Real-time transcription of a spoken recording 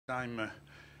time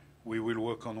we will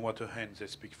work on water hens. They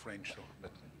speak French, so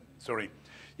but sorry.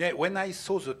 Yeah, when I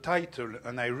saw the title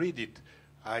and I read it,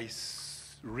 I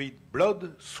read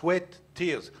blood, sweat,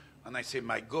 tears, and I say,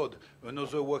 my God,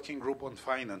 another working group on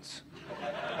finance,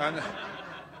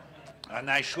 and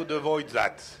I should avoid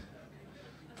that,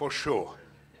 for sure.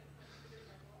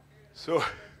 So,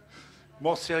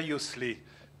 more seriously,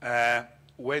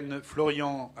 when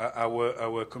Florian,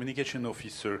 our communication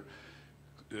officer,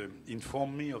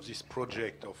 informed me of this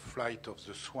project of Flight of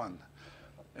the Swan,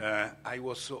 I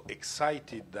was so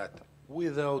excited that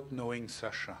without knowing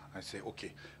Sasha, I say,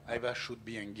 okay, I should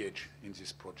be engaged in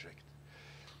this project.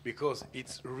 Because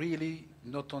it's really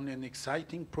not only an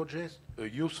exciting project, a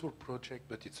useful project,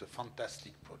 but it's a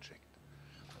fantastic project.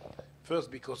 First,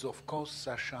 because of course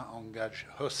Sasha engaged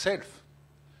herself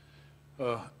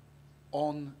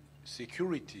on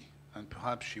security, and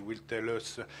perhaps she will tell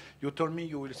us. You told me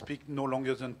you will speak no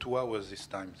longer than 2 hours this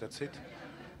time. That's it?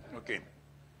 Okay.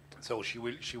 So she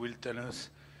will tell us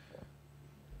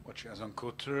what she has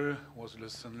encountered, what's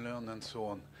lesson learned, and so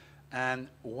on, and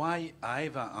why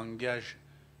AEWA engaged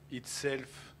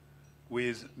itself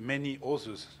with many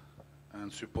others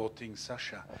and supporting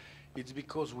Sasha. It's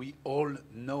because we all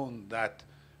know that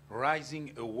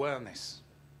raising awareness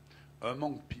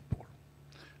among people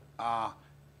are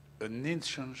an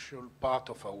essential part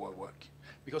of our work.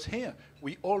 Because here,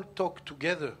 we all talk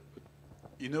together.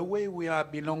 In a way, we are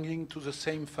belonging to the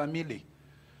same family.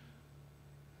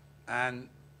 And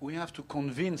we have to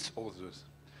convince others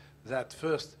that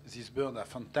first, these birds are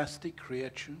fantastic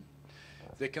creatures.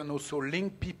 They can also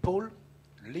link people,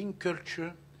 link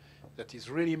culture. That is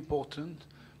really important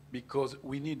because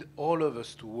we need all of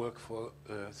us to work for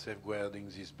safeguarding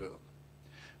this bird.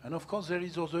 And of course, there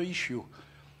is other issue.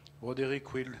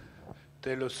 Roderick will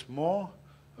tell us more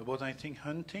about, I think,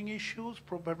 hunting issues,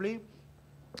 probably.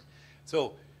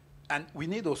 So, and we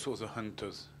need also the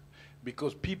hunters,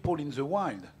 because people in the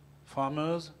wild,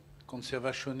 farmers,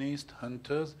 conservationists,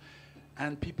 hunters,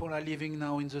 and people are living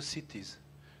now in the cities.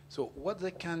 So what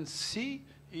they can see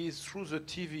is through the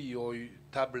TV or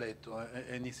tablet or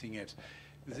anything else.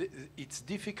 It's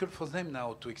difficult for them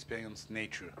now to experience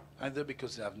nature, either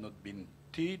because they have not been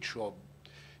taught or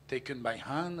taken by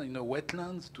hand in the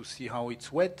wetlands to see how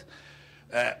it's wet.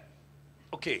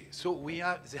 Okay, so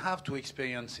they have to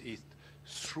experience it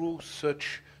through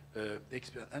such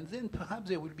experience. And then perhaps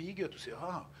they will be eager to say,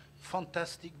 ah,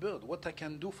 fantastic bird, what I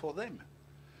can do for them.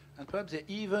 And perhaps they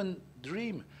even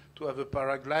dream to have a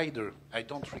paraglider. I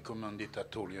don't recommend it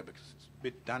at all, yeah, because it's a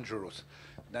bit dangerous.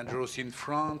 Dangerous in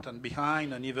front and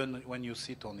behind, and even when you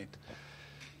sit on it.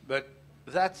 But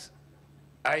that's,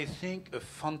 I think, a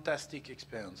fantastic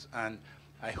experience. And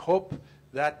I hope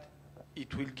that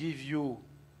it will give you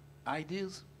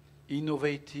ideas,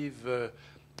 innovative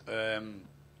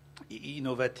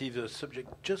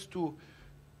subject, just to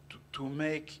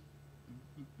make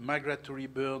migratory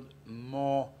bird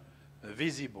more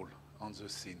visible on the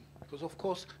scene. Because of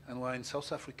course, and we're in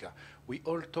South Africa, we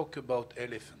all talk about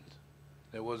elephant.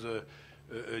 There was a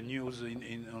news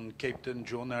on Cape Town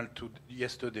Journal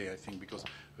yesterday, I think, because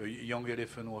a young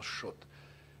elephant was shot.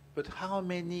 But how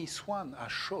many swans are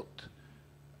shot?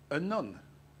 Unknown.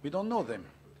 We don't know them.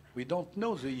 We don't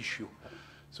know the issue.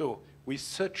 So with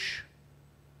such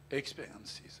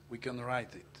experiences, we can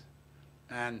write it.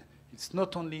 And it's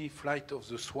not only Flight of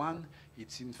the Swan,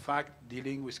 it's in fact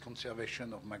dealing with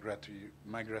conservation of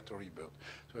migratory birds.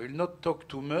 So I will not talk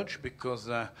too much because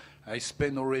I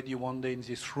spent already one day in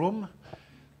this room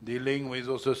dealing with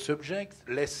other subjects,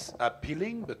 less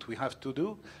appealing, but we have to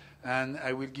do. And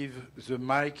I will give the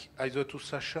mic either to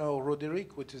Sasha or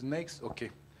Roderick, which is next. Okay,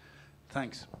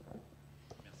 thanks.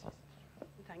 Merci.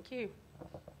 Thank you.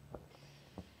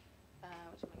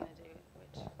 Which am I going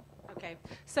to do? Okay,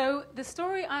 so the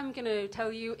story I'm going to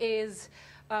tell you is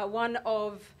one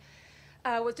of,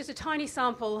 was just a tiny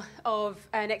sample of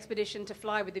an expedition to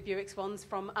fly with the Buick Swans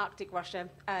from Arctic Russia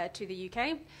to the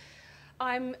UK.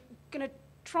 I'm going to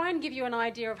try and give you an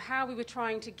idea of how we were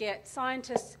trying to get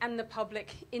scientists and the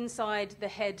public inside the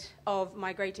head of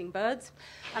migrating birds.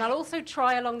 And I'll also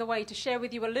try along the way to share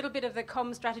with you a little bit of the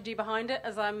comm strategy behind it,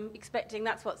 as I'm expecting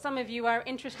that's what some of you are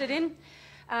interested in.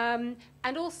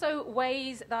 And also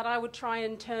ways that I would try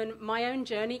and turn my own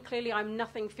journey. Clearly, I'm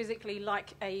nothing physically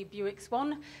like a Buick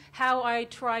Swan. How I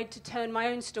tried to turn my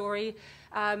own story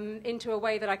into a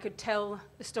way that I could tell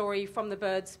the story from the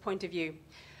bird's point of view.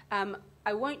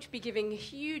 I won't be giving a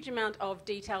huge amount of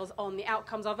details on the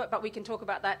outcomes of it, but we can talk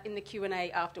about that in the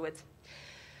Q&A afterwards.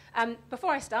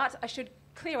 Before I start, I should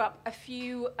clear up a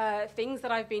few things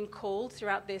that I've been called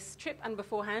throughout this trip and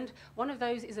beforehand. One of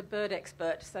those is a bird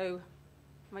expert, so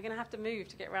Am I going to have to move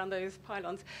to get around those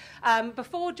pylons?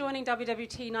 Before joining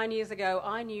WWT 9 years ago,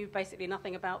 I knew basically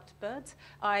nothing about birds.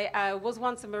 I was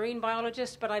once a marine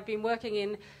biologist, but I've been working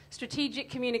in strategic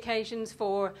communications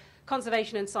for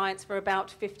conservation and science for about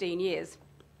 15 years.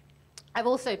 I've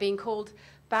also been called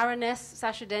Baroness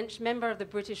Sasha Dench, member of the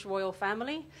British royal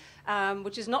family,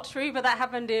 which is not true, but that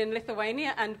happened in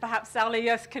Lithuania, and perhaps Sally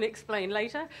can explain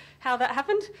later how that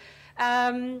happened.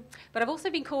 But I've also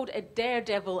been called a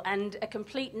daredevil and a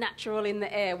complete natural in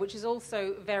the air, which is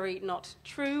also very not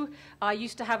true. I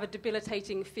used to have a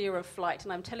debilitating fear of flight,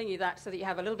 and I'm telling you that so that you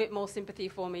have a little bit more sympathy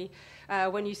for me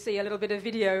when you see a little bit of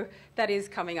video that is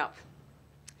coming up.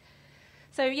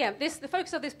 So yeah, the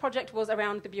focus of this project was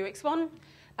around the Buick swan,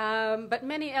 but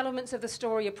many elements of the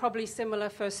story are probably similar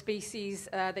for species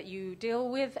that you deal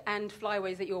with and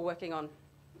flyways that you're working on.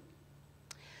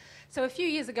 So a few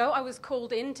years ago, I was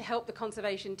called in to help the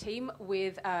conservation team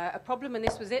with a problem, and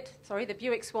this was it. Sorry, the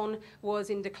Buick swan was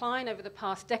in decline over the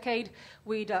past decade.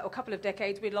 Or a couple of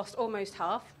decades, we'd lost almost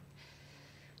half.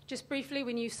 Just briefly,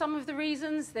 we knew some of the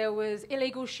reasons. There was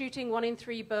illegal shooting. 1 in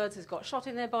 3 birds has got shot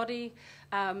in their body.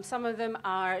 Some of them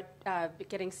are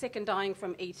getting sick and dying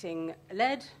from eating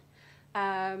lead.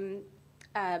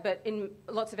 But in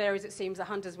lots of areas, it seems the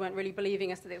hunters weren't really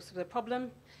believing us that this was a problem.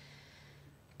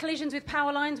 Collisions with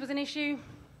power lines was an issue,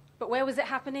 but where was it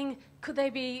happening? Could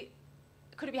it be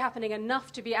happening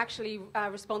enough to be actually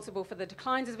responsible for the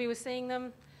declines as we were seeing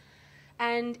them?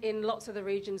 And in lots of the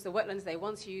regions, the wetlands they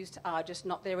once used are just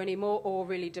not there anymore or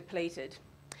really depleted.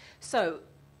 So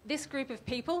this group of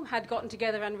people had gotten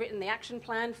together and written the action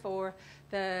plan for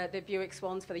the Buick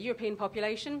swans for the European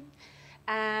population.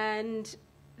 And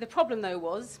the problem, though,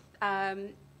 was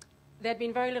there'd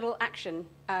been very little action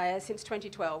since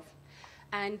 2012.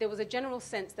 And there was a general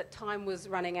sense that time was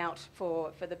running out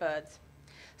for the birds.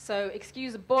 So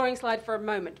excuse a boring slide for a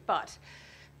moment, but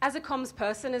as a comms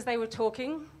person, as they were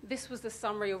talking, this was the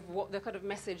summary of what the kind of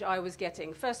message I was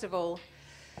getting. First of all,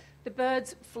 the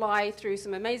birds fly through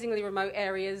some amazingly remote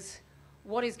areas.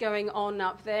 What is going on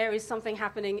up there? Is something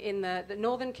happening in the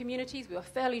northern communities? We were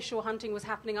fairly sure hunting was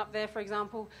happening up there, for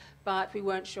example, but we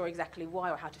weren't sure exactly why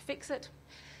or how to fix it.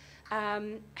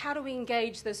 How do we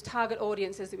engage those target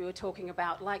audiences that we were talking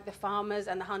about, like the farmers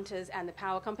and the hunters and the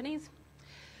power companies?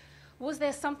 Was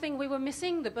there something we were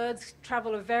missing? The birds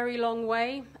travel a very long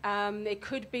way. It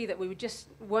could be that we just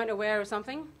weren't aware of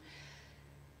something.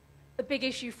 A big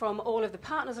issue from all of the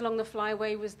partners along the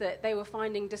flyway was that they were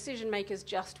finding decision makers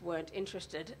just weren't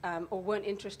interested or weren't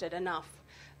interested enough.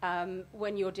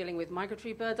 When you're dealing with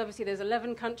migratory birds, obviously there's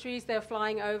 11 countries they're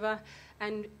flying over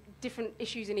and different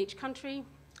issues in each country.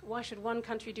 Why should one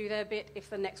country do their bit if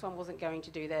the next one wasn't going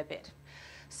to do their bit?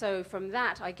 So from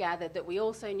that, I gathered that we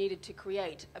also needed to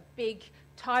create a big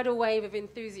tidal wave of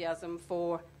enthusiasm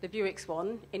for the Buick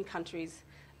swan in countries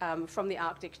from the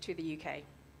Arctic to the UK.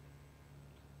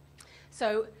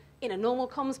 So in a normal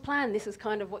comms plan, this is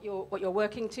kind of what you're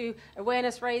working to,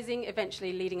 awareness raising,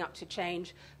 eventually leading up to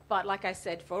change. But like I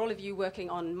said, for all of you working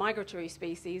on migratory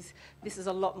species, this is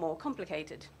a lot more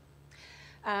complicated.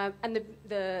 And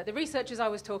the researchers I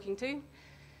was talking to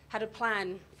had a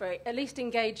plan for at least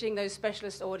engaging those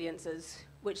specialist audiences,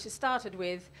 which started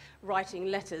with writing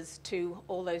letters to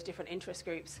all those different interest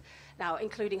groups, now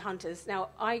including hunters. Now,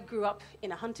 I grew up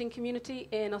in a hunting community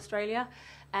in Australia,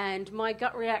 and my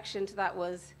gut reaction to that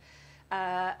was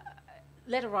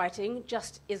letter writing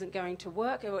just isn't going to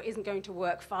work, or isn't going to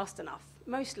work fast enough,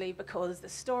 mostly because the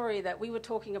story that we were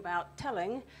talking about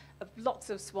telling of lots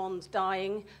of swans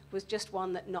dying was just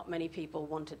one that not many people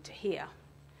wanted to hear.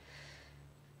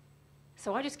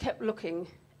 So I just kept looking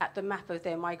at the map of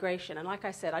their migration, and like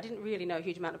I said, I didn't really know a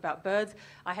huge amount about birds.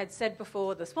 I had said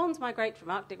before the swans migrate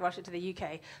from Arctic Russia to the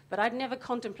UK, but I'd never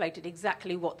contemplated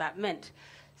exactly what that meant.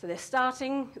 So they're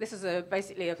starting, this is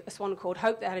basically a swan called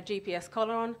Hope that had a GPS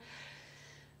collar on.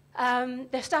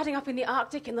 They're starting up in the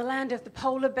Arctic, in the land of the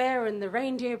polar bear and the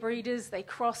reindeer breeders. They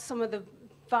cross some of the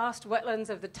vast wetlands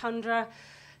of the tundra,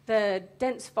 the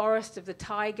dense forest of the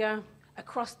taiga,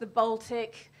 across the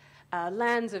Baltic,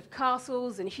 lands of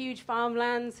castles and huge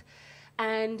farmlands.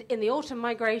 And in the autumn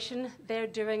migration, they're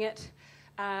doing it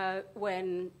at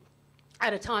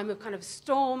a time of kind of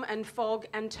storm and fog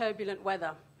and turbulent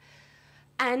weather.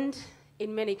 And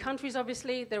in many countries,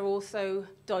 obviously, they're also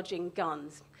dodging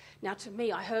guns. Now, to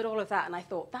me, I heard all of that, and I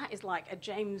thought, that is like a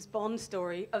James Bond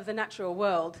story of the natural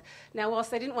world. Now,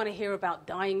 whilst they didn't want to hear about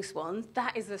dying swans,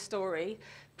 that is a story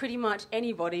pretty much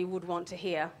anybody would want to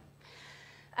hear.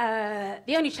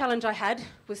 The only challenge I had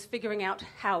was figuring out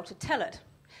how to tell it.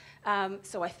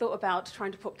 So I thought about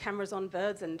trying to put cameras on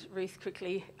birds, and Ruth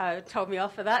quickly told me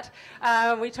off for that.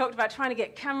 We talked about trying to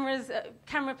get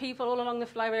camera people all along the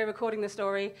flyway recording the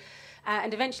story.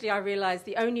 And eventually I realized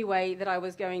the only way that I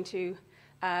was going to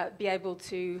be able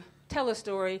to tell a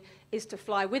story is to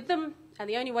fly with them. And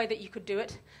the only way that you could do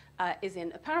it is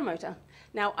in a paramotor.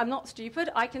 Now, I'm not stupid.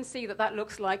 I can see that that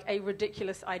looks like a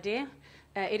ridiculous idea.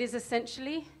 It is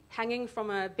essentially hanging from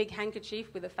a big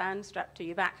handkerchief with a fan strapped to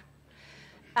your back.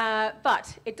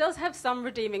 But it does have some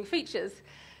redeeming features,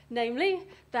 namely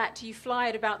that you fly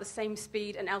at about the same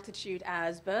speed and altitude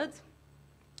as birds.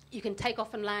 You can take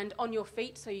off and land on your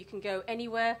feet, so you can go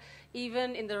anywhere,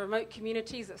 even in the remote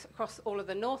communities across all of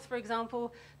the north, for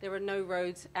example. There are no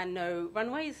roads and no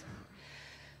runways.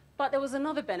 But there was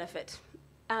another benefit,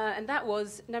 and that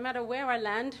was no matter where I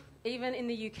land, even in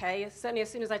the UK, certainly as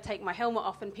soon as I take my helmet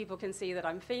off and people can see that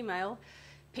I'm female,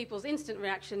 people's instant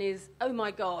reaction is, oh my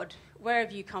God, where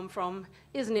have you come from?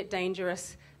 Isn't it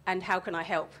dangerous? And how can I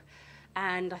help?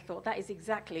 And I thought that is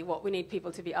exactly what we need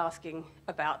people to be asking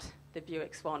about the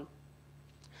Buick Swan.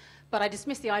 But I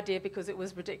dismissed the idea because it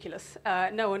was ridiculous.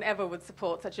 No one ever would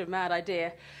support such a mad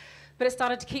idea. But it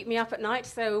started to keep me up at night,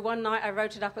 so one night I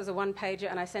wrote it up as a one-pager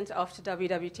and I sent it off to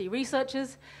WWT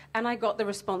researchers, and I got the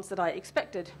response that I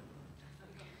expected.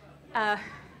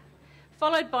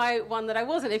 Followed by one that I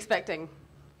wasn't expecting.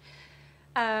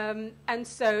 And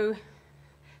so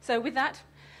with that,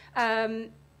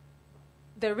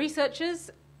 the researchers,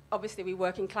 obviously we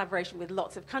work in collaboration with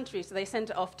lots of countries, so they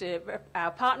sent it off to our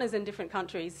partners in different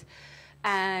countries.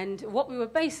 And what we were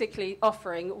basically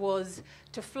offering was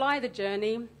to fly the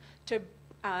journey, to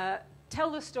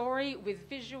tell the story with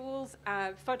visuals,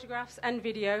 photographs and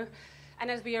video.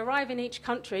 And as we arrive in each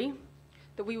country,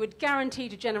 that we would guarantee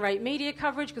to generate media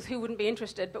coverage, because who wouldn't be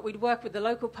interested, but we'd work with the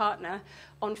local partner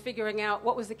on figuring out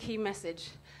what was the key message.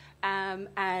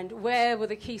 And where were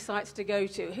the key sites to go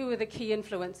to? Who were the key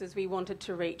influencers we wanted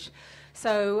to reach?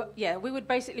 So, yeah, we would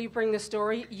basically bring the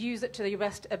story, use it to the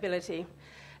best ability.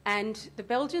 And the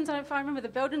Belgians, if I remember, the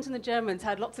Belgians and the Germans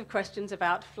had lots of questions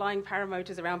about flying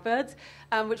paramotors around birds,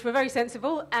 which were very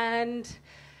sensible.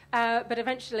 But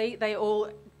eventually they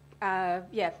all,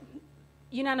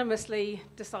 unanimously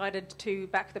decided to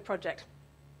back the project.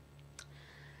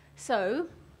 So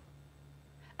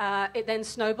it then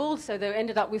snowballed, so they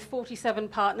ended up with 47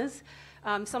 partners,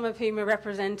 some of whom are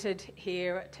represented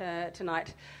here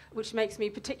tonight, which makes me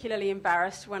particularly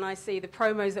embarrassed when I see the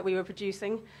promos that we were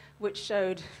producing, which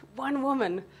showed one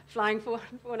woman flying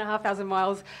 4,500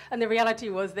 miles, and the reality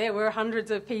was there were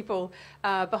hundreds of people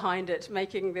behind it,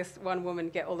 making this one woman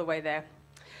get all the way there.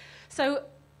 So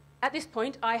at this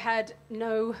point, I had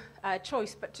no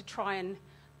choice but to try and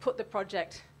put the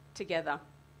project together.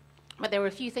 But there were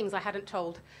a few things I hadn't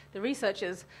told the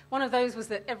researchers. One of those was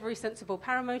that every sensible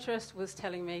paramotorist was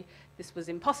telling me this was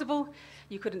impossible,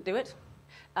 you couldn't do it.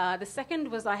 The second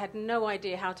was I had no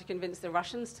idea how to convince the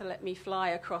Russians to let me fly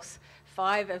across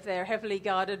 5 of their heavily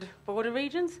guarded border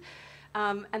regions.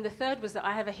 And the third was that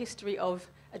I have a history of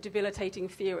a debilitating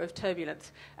fear of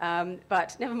turbulence.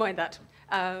 But never mind that.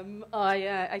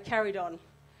 I carried on.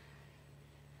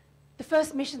 The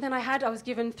first mission then I was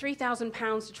given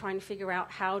 £3,000 to try and figure out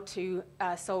how to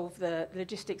solve the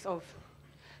logistics of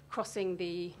crossing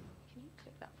the... Can you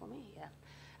click that for me?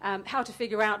 Yeah. How to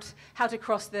figure out how to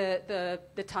cross the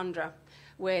tundra,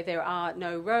 where there are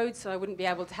no roads, so I wouldn't be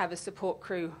able to have a support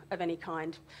crew of any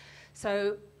kind.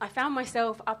 So I found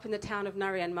myself up in the town of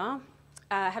Naryan-Mar,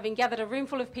 having gathered a room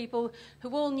full of people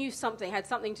who all knew something, had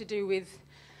something to do with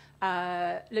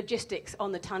logistics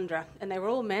on the tundra, and they were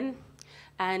all men.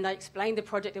 And I explained the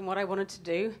project and what I wanted to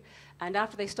do. And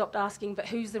after they stopped asking, but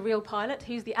who's the real pilot?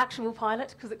 Who's the actual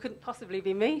pilot? Because it couldn't possibly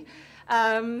be me.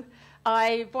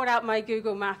 I brought out my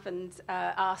Google map and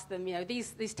asked them,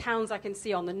 these towns I can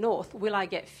see on the north, will I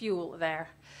get fuel there?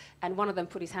 And one of them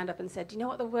put his hand up and said, do you know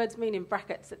what the words mean in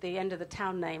brackets at the end of the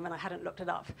town name? And I hadn't looked it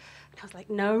up. And I was like,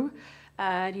 no.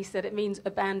 And he said, it means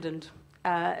abandoned.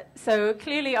 So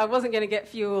clearly I wasn't going to get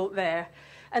fuel there.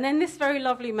 And then this very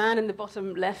lovely man in the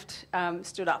bottom left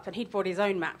stood up, and he'd brought his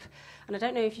own map. And I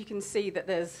don't know if you can see that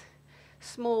there's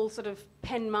small sort of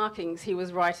pen markings he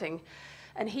was writing.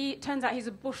 And turns out he's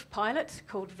a bush pilot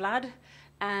called Vlad,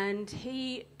 and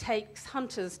he takes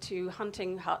hunters to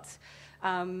hunting huts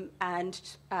and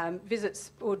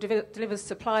visits or delivers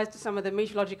supplies to some of the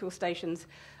meteorological stations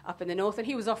up in the north. And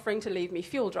he was offering to leave me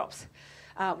fuel drops.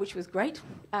 which was great.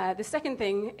 The second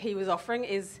thing he was offering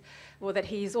is, well, that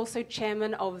he's also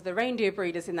chairman of the reindeer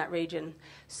breeders in that region.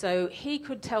 So he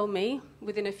could tell me,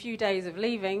 within a few days of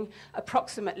leaving,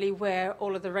 approximately where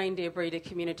all of the reindeer breeder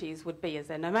communities would be, as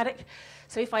they're nomadic.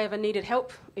 So if I ever needed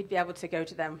help, we'd be able to go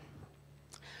to them.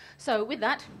 So with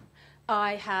that,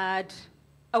 I had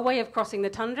a way of crossing the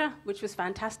tundra, which was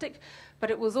fantastic,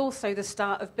 but it was also the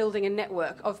start of building a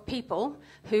network of people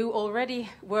who already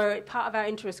were part of our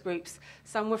interest groups.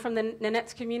 Some were from the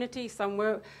Nanette's community, some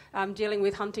were dealing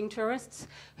with hunting tourists,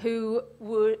 who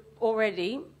were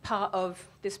already part of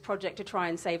this project to try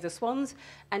and save the swans,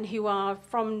 and who are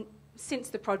from, since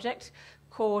the project,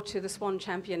 core to the Swan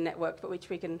Champion Network, but which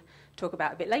we can talk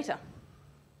about a bit later.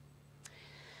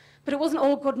 But it wasn't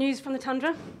all good news from the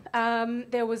tundra.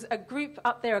 There was a group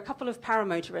up there, a couple of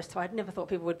paramotorists, so I'd never thought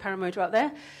people would paramotor up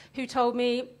there, who told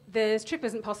me this trip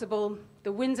isn't possible,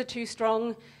 the winds are too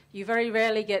strong, you very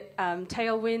rarely get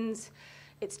tailwinds,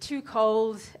 it's too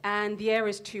cold, and the air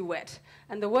is too wet.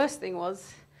 And the worst thing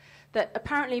was that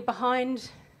apparently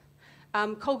behind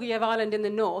Kolguyev Island in the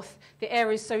north, the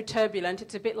air is so turbulent,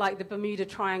 it's a bit like the Bermuda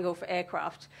Triangle for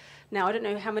aircraft. Now, I don't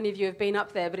know how many of you have been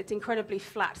up there, but it's incredibly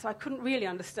flat, so I couldn't really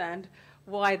understand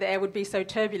why the air would be so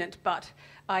turbulent, but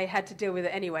I had to deal with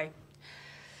it anyway.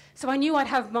 So I knew I'd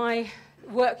have my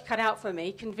work cut out for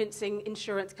me, convincing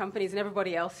insurance companies and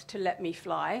everybody else to let me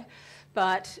fly.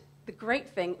 But the great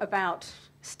thing about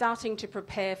starting to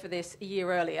prepare for this a year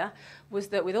earlier was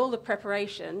that with all the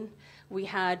preparation, we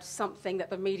had something that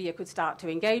the media could start to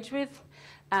engage with,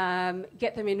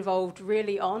 get them involved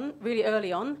really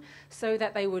early on, so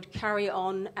that they would carry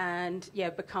on and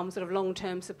become sort of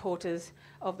long-term supporters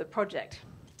of the project.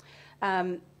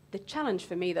 The challenge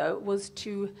for me, though, was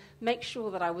to make sure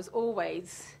that I was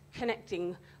always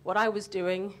connecting what I was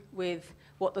doing with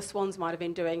what the swans might have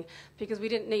been doing, because we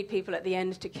didn't need people at the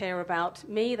end to care about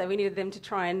me, though we needed them to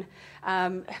try and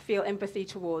feel empathy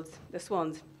towards the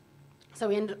swans. So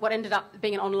what ended up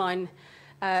being an online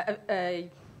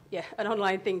an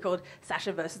online thing called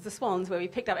Sasha versus the Swans, where we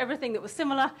picked up everything that was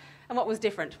similar and what was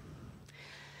different.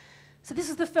 So this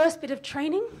is the first bit of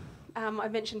training. I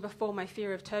mentioned before my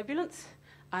fear of turbulence,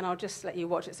 and I'll just let you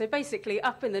watch it. So basically,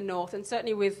 up in the north, and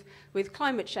certainly with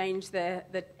climate change, the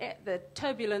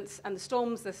turbulence and the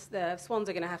storms the swans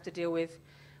are going to have to deal with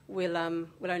will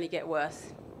only get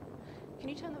worse. Can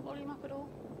you turn the volume up at all?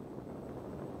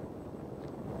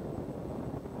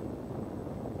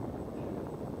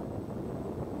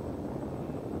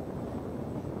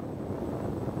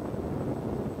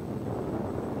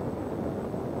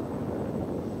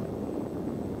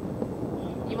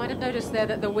 You might have noticed there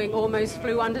that the wing almost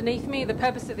flew underneath me. The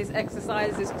purpose of this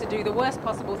exercise is to do the worst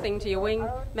possible thing to your wing,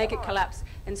 make it collapse,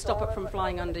 and stop it from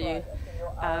flying under you,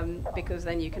 because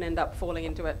then you can end up falling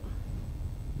into it.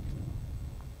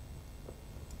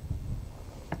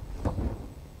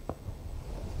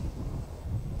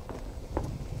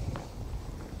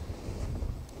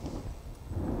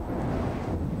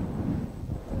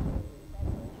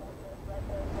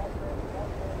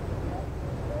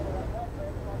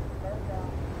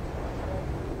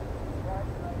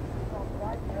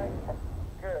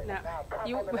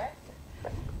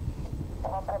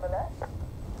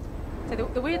 So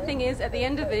the weird thing is, at the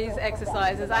end of these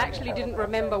exercises, I actually didn't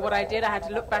remember what I did. I had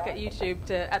to look back at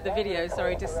YouTube, at the video,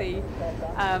 to see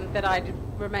that I'd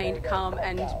remained calm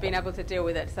and been able to deal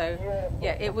with it. So,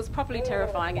 yeah, it was properly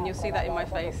terrifying, and you'll see that in my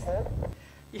face.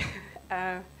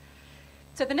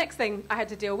 So the next thing I had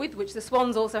to deal with, which the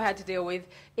swans also had to deal with,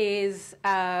 is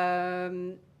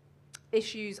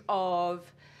issues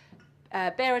of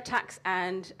bear attacks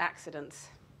and accidents,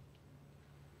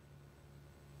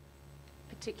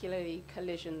 particularly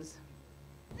collisions.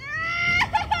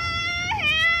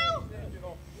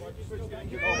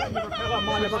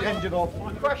 Engine off.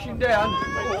 Crashing down.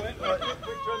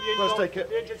 Let's take it.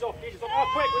 The engine's off. Oh,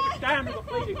 quick, we're just down. We've got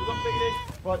bleeding. We've got bleeding.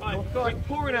 Right, it's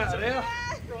pouring out of there.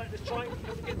 Right, let's try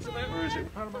and get some out. Where is it?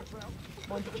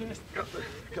 Mind the chest.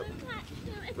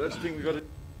 First thing we've got to...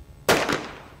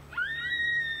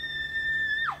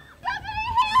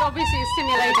 It's obviously a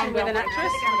simulation with an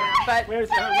actress, but every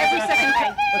second...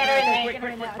 Get her in there, get her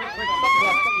in there.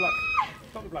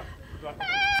 Stop the blood.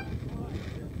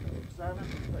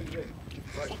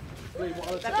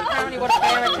 That's apparently what a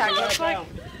bear attack looks like.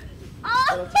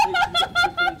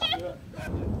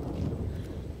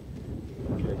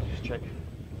 Okay, just check.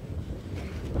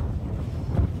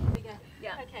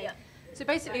 Yeah. Okay. So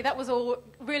basically, that was all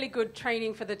really good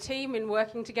training for the team in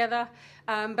working together,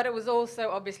 but it was also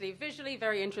obviously visually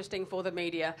very interesting for the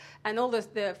media. And all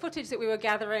the footage that we were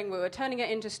gathering, we were turning it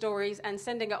into stories and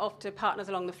sending it off to partners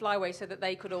along the flyway so that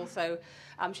they could also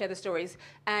share the stories.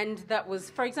 And that was,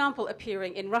 for example,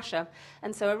 appearing in Russia.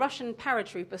 And so a Russian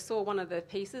paratrooper saw one of the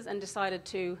pieces and decided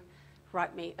to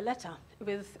write me a letter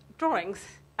with drawings.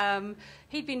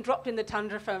 He'd been dropped in the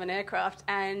tundra from an aircraft,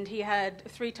 and he had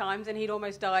 3 times, and he'd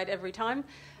almost died every time.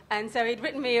 And so he'd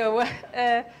written me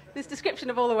this description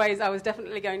of all the ways I was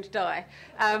definitely going to die.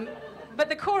 But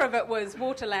the core of it was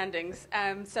water landings.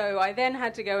 So I then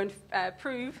had to go and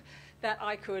prove that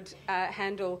I could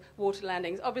handle water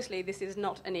landings. Obviously, this is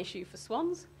not an issue for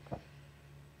swans.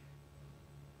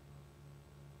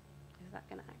 Is that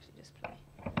going to actually just play?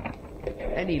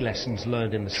 Any lessons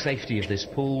learned in the safety of this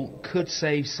pool could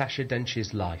save Sasha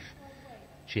Dench's life.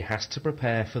 She has to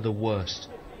prepare for the worst.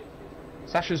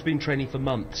 Sasha's been training for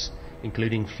months,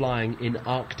 including flying in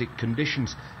Arctic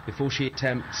conditions, before she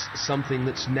attempts something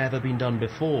that's never been done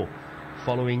before,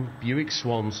 following Buick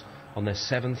Swans on their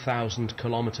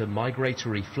 7,000-kilometre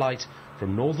migratory flight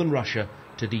from northern Russia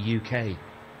to the UK.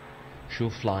 She'll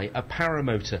fly a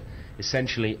paramotor,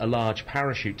 essentially a large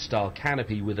parachute-style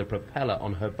canopy with a propeller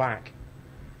on her back.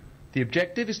 The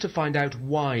objective is to find out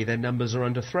why their numbers are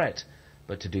under threat,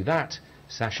 but to do that,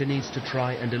 Sasha needs to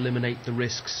try and eliminate the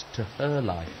risks to her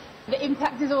life. The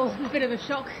impact is all a bit of a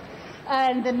shock,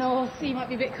 and the North Sea might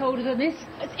be a bit colder than this.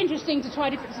 It's interesting to try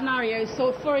different scenarios.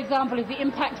 So, for example, if the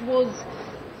impact was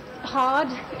hard,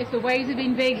 if the waves had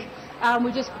been big,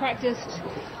 we just practiced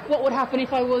what would happen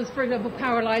if I was, for example,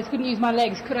 paralysed, couldn't use my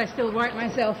legs, could I still right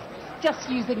myself, just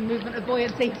using movement of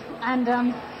buoyancy. And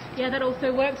yeah, that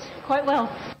also worked quite well.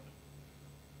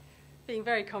 Being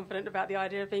very confident about the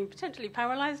idea of being potentially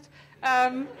paralysed.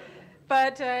 Yeah,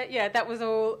 that was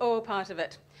all part of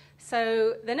it.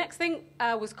 So the next thing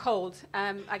was cold.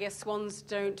 I guess swans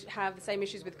don't have the same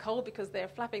issues with cold because they're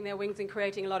flapping their wings and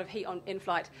creating a lot of heat in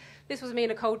flight. This was me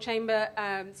in a cold chamber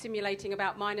simulating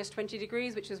about minus 20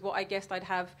 degrees, which is what I guessed I'd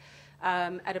have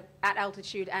at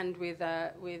altitude and with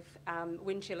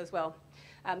wind chill as well.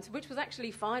 Which was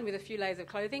actually fine with a few layers of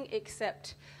clothing,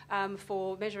 except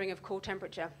for measuring of core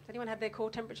temperature. Has anyone had their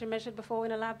core temperature measured before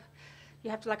in a lab? You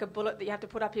have to, like a bullet that you have to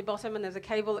put up your bottom, and there's a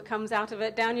cable that comes out of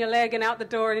it, down your leg and out the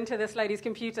door and into this lady's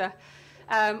computer,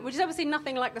 which is obviously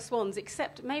nothing like the swans,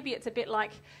 except maybe it's a bit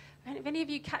like, if any of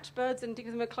you catch birds and give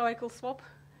them a cloacal swab,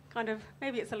 kind of,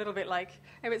 maybe it's a little bit like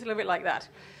that.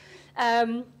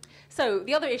 So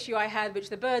the other issue I had, which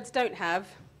the birds don't have,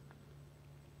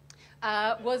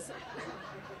 was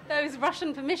those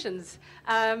Russian permissions.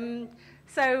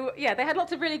 So yeah, they had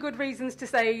lots of really good reasons to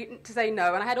say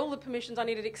no, and I had all the permissions I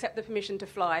needed except the permission to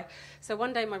fly. So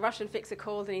one day my Russian fixer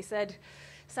called and he said,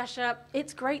 "Sasha,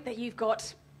 it's great that you've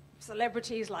got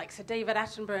celebrities like Sir David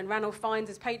Attenborough and Ranulph Fiennes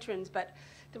as patrons, but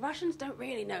the Russians don't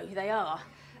really know who they are.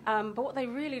 But what they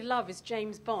really love is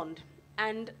James Bond,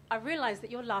 and I realised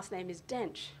that your last name is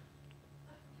Dench."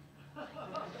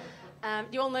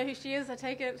 You all know who she is, I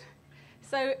take it?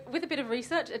 So with a bit of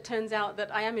research, it turns out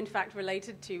that I am in fact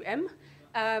related to M,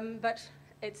 but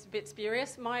it's a bit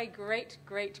spurious. My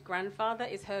great-great-grandfather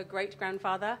is her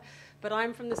great-grandfather, but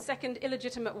I'm from the second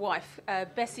illegitimate wife,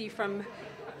 Bessie from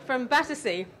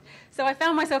Battersea. So I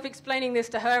found myself explaining this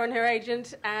to her and her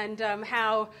agent and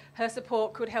how her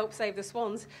support could help save the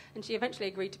swans, and she eventually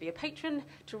agreed to be a patron,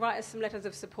 to write us some letters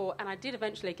of support, and I did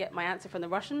eventually get my answer from the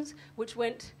Russians, which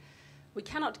went, "We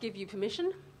cannot give you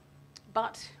permission,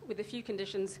 but with a few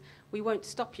conditions, we won't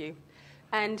stop you.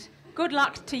 And good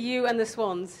luck to you and the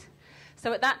swans."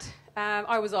 So at that,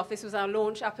 I was off. This was our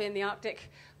launch up in the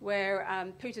Arctic, where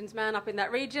Putin's man up in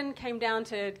that region came down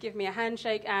to give me a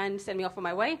handshake and send me off on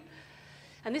my way.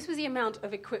 And this was the amount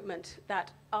of equipment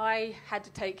that I had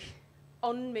to take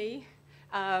on me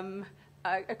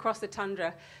across the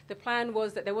tundra. The plan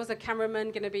was that there was a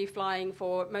cameraman going to be flying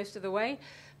for most of the way,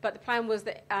 but the plan was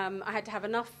that I had to have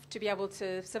enough to be able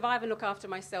to survive and look after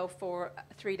myself for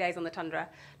 3 days on the tundra.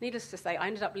 Needless to say, I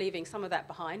ended up leaving some of that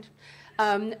behind.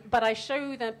 But I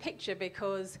show the picture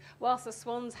because whilst the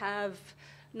swans have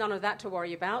none of that to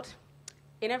worry about,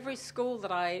 in every school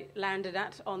that I landed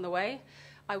at on the way,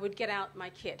 I would get out my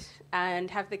kit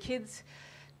and have the kids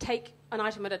take an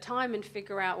item at a time and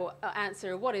figure out or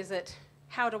answer, what is it,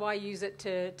 how do I use it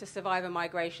to survive a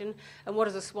migration, and what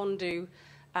does a swan do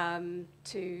how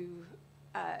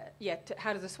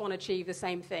does a swan achieve the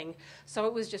same thing? So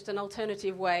it was just an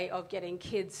alternative way of getting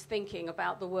kids thinking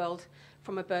about the world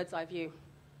from a bird's eye view.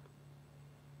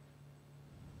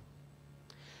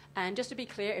 And just to be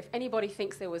clear, if anybody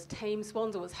thinks there was tame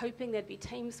swans or was hoping there'd be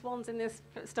tame swans in this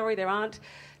story, there aren't.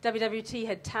 WWT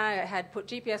had put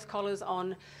GPS collars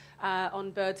on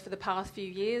birds for the past few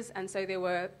years, and so there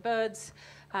were birds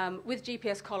with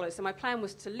GPS collars. So my plan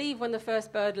was to leave when the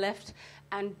first bird left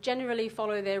and generally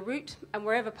follow their route, and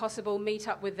wherever possible, meet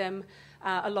up with them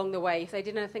along the way. If they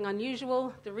did anything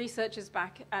unusual, the researchers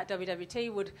back at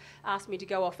WWT would ask me to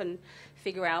go off and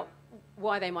figure out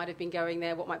why they might have been going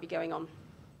there, what might be going on.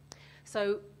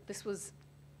 So this was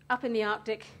up in the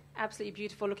Arctic, absolutely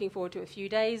beautiful, looking forward to a few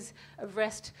days of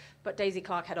rest, but Daisy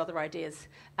Clark had other ideas.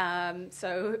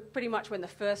 So pretty much when the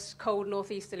first cold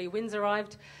northeasterly winds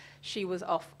arrived, she was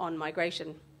off on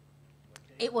migration.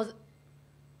 It was,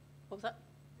 what was that?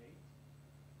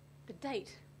 The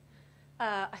date?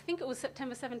 I think it was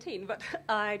September 17, but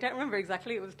I don't remember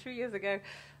exactly. It was 2 years ago.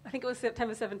 I think it was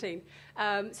September 17.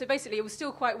 So basically, it was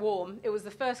still quite warm. It was the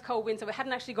first cold wind, so it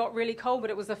hadn't actually got really cold, but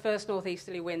it was the first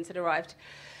northeasterly winds had arrived.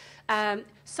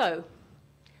 So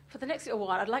for the next little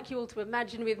while, I'd like you all to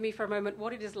imagine with me for a moment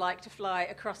what it is like to fly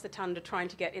across the tundra trying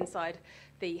to get inside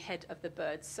the head of the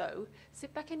bird. So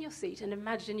sit back in your seat and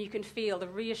imagine you can feel the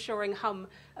reassuring hum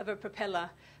of a propeller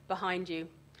behind you.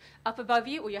 Up above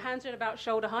you, or your hands are at about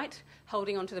shoulder height,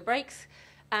 holding onto the brakes,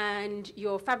 and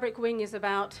your fabric wing is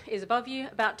above you,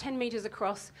 about 10 meters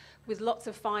across, with lots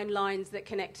of fine lines that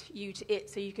connect you to it,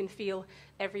 so you can feel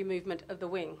every movement of the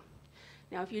wing.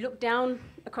 Now, if you look down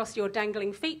across your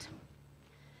dangling feet,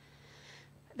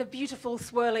 the beautiful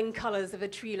swirling colors of the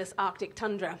treeless Arctic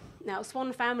tundra. Now,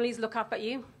 swan families look up at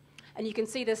you, and you can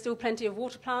see there's still plenty of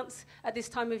water plants at this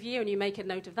time of year, and you make a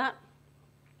note of that.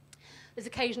 There's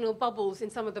occasional bubbles in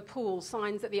some of the pools,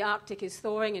 signs that the Arctic is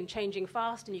thawing and changing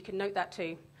fast, and you can note that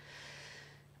too.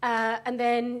 And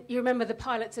then you remember the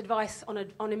pilot's advice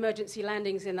on emergency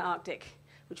landings in the Arctic,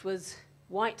 which was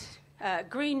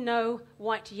green no,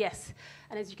 white yes.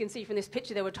 And as you can see from this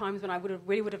picture, there were times when I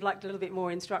really would have liked a little bit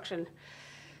more instruction.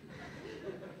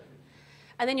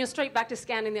 And then you're straight back to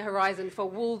scanning the horizon for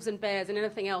wolves and bears and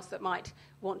anything else that might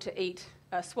want to eat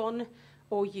a swan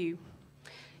or you.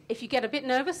 If you get a bit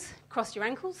nervous, cross your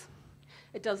ankles.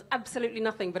 It does absolutely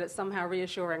nothing, but it's somehow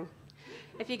reassuring.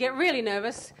 If you get really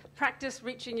nervous, practice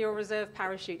reaching your reserve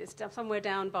parachute. It's somewhere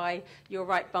down by your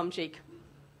right bum cheek.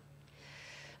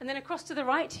 And then across to the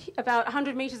right, about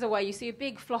 100 meters away, you see a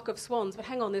big flock of swans. But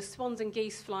hang on, there's swans and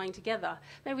geese flying together.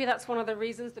 Maybe that's one of the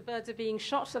reasons the birds are being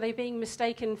shot. Are they being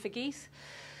mistaken for geese?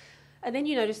 And then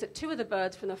you notice that 2 of the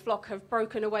birds from the flock have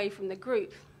broken away from the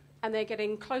group, and they're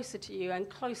getting closer to you and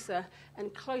closer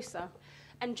and closer.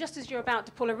 And just as you're about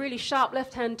to pull a really sharp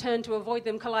left-hand turn to avoid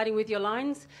them colliding with your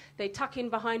lines, they tuck in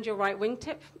behind your right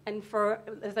wingtip, and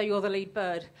as though you're the lead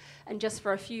bird. And just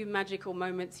for a few magical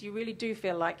moments, you really do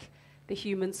feel like the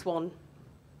human swan.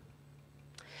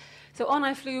 So on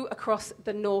I flew across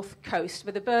the north coast,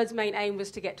 where the bird's main aim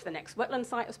was to get to the next wetland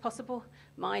site as possible.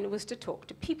 Mine was to talk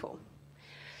to people.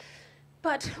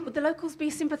 But would the locals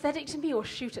be sympathetic to me or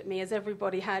shoot at me, as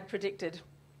everybody had predicted?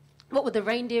 What would the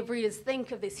reindeer breeders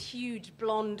think of this huge,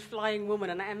 blonde, flying woman,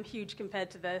 and I am huge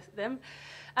compared to them,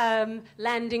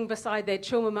 landing beside their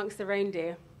chum amongst the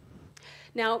reindeer?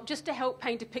 Now, just to help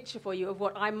paint a picture for you of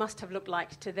what I must have looked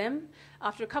like to them,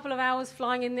 after a couple of hours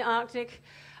flying in the Arctic,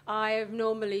 I am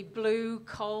normally blue,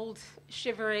 cold,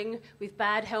 shivering, with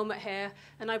bad helmet hair,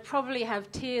 and I probably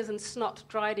have tears and snot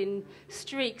dried in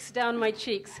streaks down my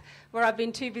cheeks where I've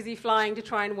been too busy flying to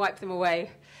try and wipe them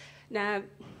away. Now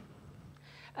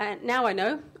I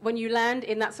know, when you land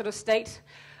in that sort of state,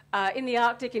 in the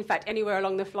Arctic, in fact, anywhere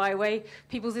along the flyaway,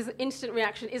 people's instant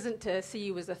reaction isn't to see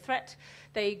you as a threat.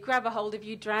 They grab a hold of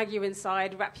you, drag you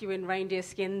inside, wrap you in reindeer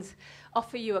skins,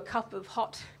 offer you a cup of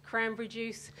hot cranberry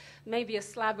juice, maybe a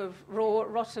slab of raw,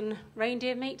 rotten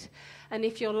reindeer meat, and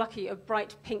if you're lucky, a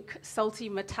bright pink, salty,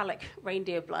 metallic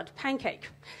reindeer blood pancake.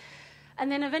 And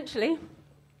then eventually,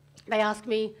 they ask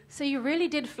me, so you really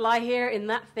did fly here in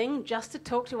that thing just to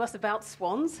talk to us about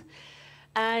swans?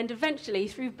 And eventually,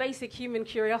 through basic human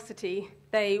curiosity,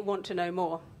 they want to know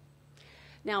more.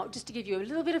 Now, just to give you a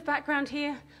little bit of background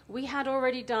here, we had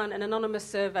already done an anonymous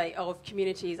survey of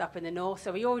communities up in the north,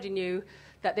 so we already knew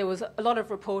that there was a lot of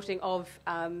reporting of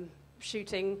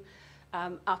shooting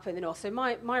up in the north. So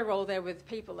my role there with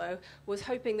people, though, was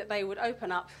hoping that they would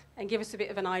open up and give us a bit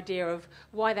of an idea of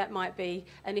why that might be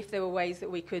and if there were ways that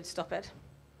we could stop it.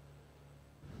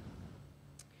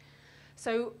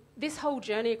 So this whole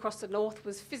journey across the north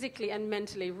was physically and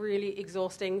mentally really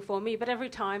exhausting for me, but every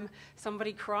time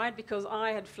somebody cried because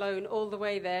I had flown all the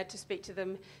way there to speak to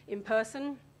them in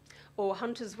person, or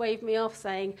hunters waved me off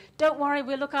saying, don't worry,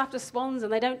 we'll look after swans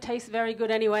and they don't taste very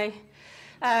good anyway.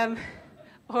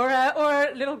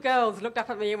 or little girls looked up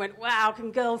at me and went, wow,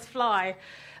 can girls fly?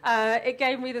 It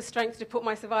gave me the strength to put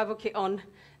my survival kit on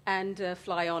and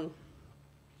fly on.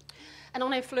 And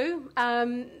on I flew.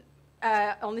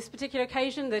 On this particular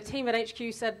occasion, the team at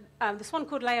HQ said the swan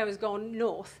called Leo has gone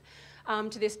north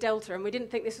to this delta, and we didn't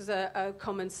think this was a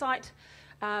common site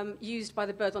used by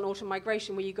the birds on autumn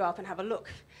migration where you go up and have a look.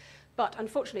 But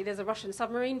unfortunately, there's a Russian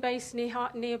submarine base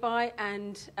nearby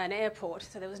and an airport,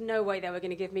 so there was no way they were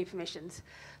going to give me permissions.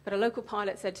 But a local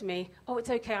pilot said to me, oh, it's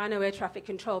okay, I know air traffic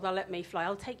control, they'll let me fly,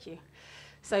 I'll take you.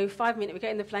 So we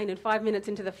get in the plane, and 5 minutes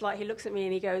into the flight, he looks at me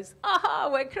and he goes, aha,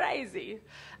 we're crazy.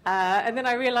 And then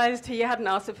I realized he hadn't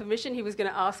asked for permission, he was going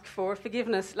to ask for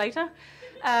forgiveness later.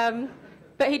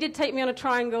 But he did take me on a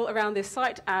triangle around this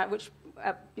site,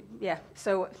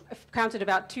 so I've counted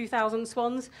about 2,000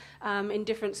 swans in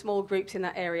different small groups in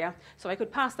that area. So I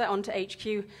could pass that on to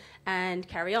HQ and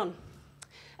carry on.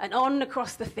 And on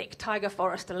across the thick taiga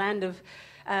forest, a land of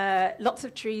lots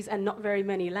of trees and not very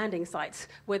many landing sites,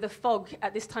 where the fog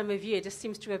at this time of year just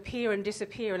seems to appear and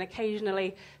disappear and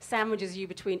occasionally sandwiches you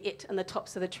between it and the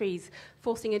tops of the trees,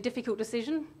 forcing a difficult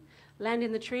decision. Land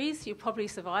in the trees, you'll probably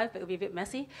survive, but it'll be a bit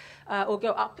messy, or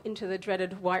go up into the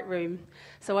dreaded white room.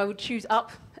 So I would choose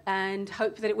up and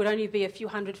hope that it would only be a few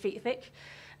hundred feet thick,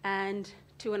 and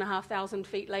 2,500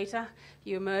 feet later,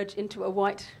 you emerge into a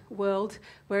white world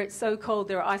where it's so cold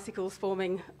there are icicles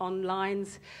forming on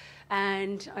lines.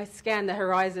 And I scanned the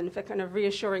horizon for kind of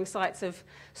reassuring sights of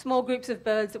small groups of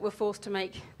birds that were forced to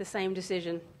make the same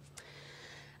decision.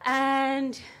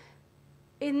 And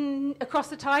across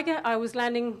the taiga, I was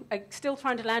still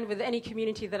trying to land with any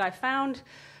community that I found.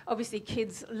 Obviously,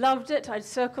 kids loved it. I'd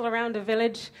circle around a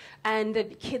village, and there'd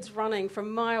be kids running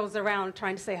from miles around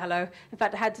trying to say hello. In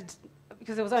fact, I had to,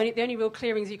 because there was the only real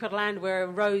clearings you could land were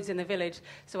roads in the village,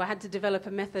 so I had to develop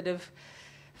a method of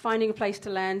finding a place to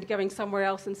land, going somewhere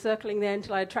else, and circling there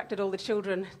until I attracted all the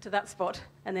children to that spot,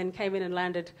 and then came in and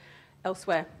landed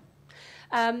elsewhere.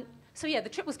 So yeah, the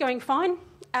trip was going fine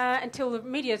until the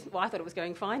media, well, I thought it was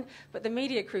going fine, but the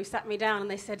media crew sat me down and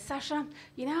they said, Sasha,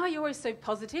 you know how you're always so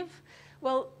positive?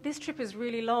 Well, this trip is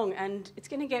really long and it's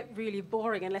going to get really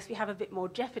boring unless we have a bit more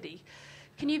jeopardy.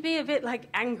 Can you be a bit like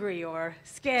angry or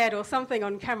scared or something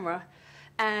on camera?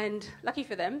 And lucky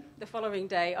for them, the following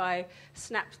day I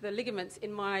snapped the ligaments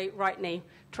in my right knee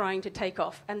trying to take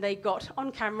off, and they got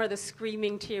on camera the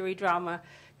screaming, teary drama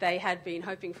they had been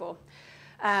hoping for.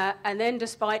 And then,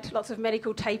 despite lots of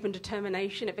medical tape and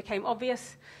determination, it became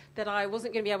obvious that I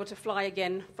wasn't going to be able to fly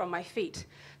again from my feet.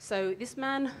 So this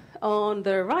man on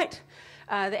the right,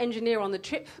 the engineer on the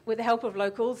trip, with the help of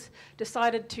locals,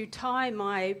 decided to tie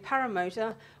my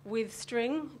paramotor with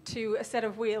string to a set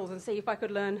of wheels and see if I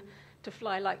could learn to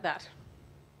fly like that.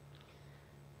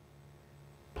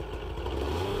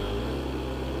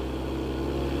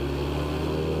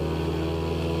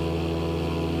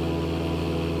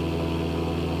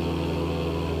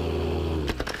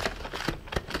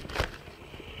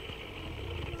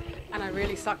 And I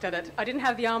really sucked at it. I didn't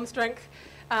have the arm strength,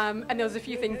 and there was a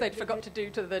few things they'd forgot to do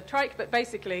to the trike, but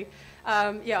basically,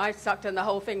 I sucked, and the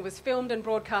whole thing was filmed and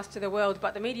broadcast to the world,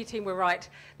 but the media team were right.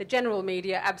 The general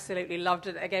media absolutely loved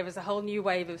it. It gave us a whole new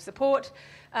wave of support,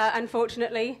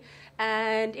 unfortunately,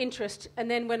 and interest. And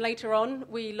then when later on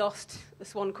we lost the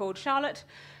swan called Charlotte,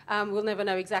 we'll never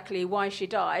know exactly why she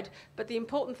died, but the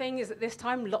important thing is that this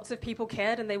time lots of people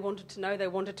cared and they wanted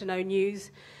to know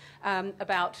news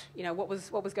about what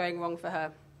was going wrong for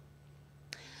her.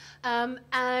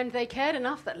 And they cared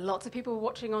enough that lots of people were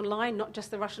watching online, not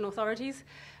just the Russian authorities,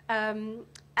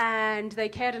 and they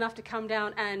cared enough to come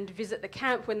down and visit the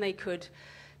camp when they could,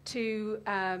 to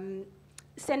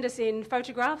send us in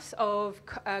photographs of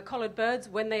collared birds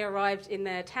when they arrived in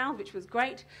their town, which was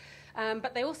great,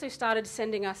 but they also started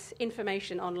sending us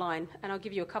information online, and I'll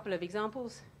give you a couple of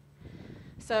examples.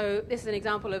 So this is an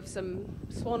example of some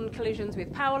swan collisions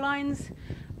with power lines.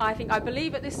 I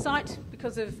believe at this site,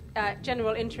 because of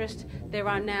general interest, there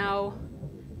are now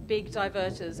big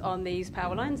diverters on these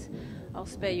power lines. I'll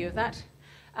spare you of that.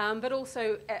 But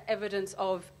also evidence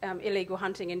of illegal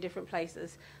hunting in different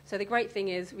places. So the great thing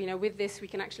is, with this, we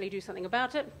can actually do something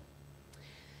about it.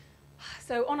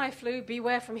 So on I flew,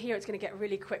 beware from here, it's going to get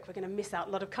really quick. We're going to miss out a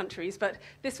lot of countries. But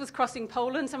this was crossing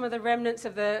Poland, some of the remnants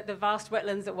of the vast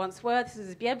wetlands that once were. This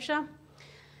is Biebsza,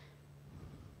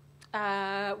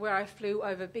 where I flew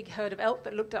over a big herd of elk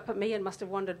that looked up at me and must have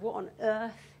wondered, what on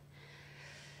earth?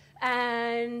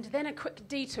 And then a quick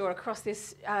detour across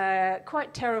this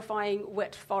quite terrifying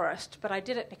wet forest. But I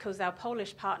did it because our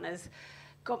Polish partners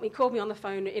called me on the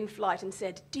phone in flight and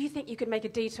said, do you think you could make a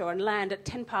detour and land at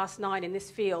 9:10 in this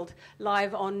field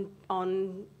live on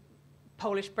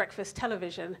Polish breakfast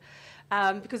television.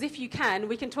 Because if you can,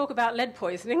 we can talk about lead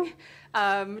poisoning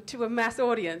to a mass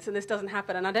audience, and this doesn't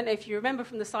happen. And I don't know if you remember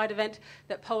from the side event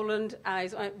that Poland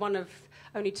is one of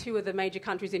only 2 of the major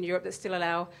countries in Europe that still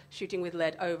allow shooting with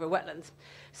lead over wetlands.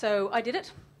 So I did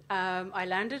it. I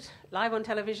landed live on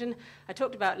television. I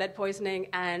talked about lead poisoning,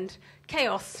 and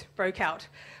chaos broke out.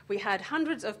 We had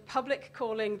hundreds of public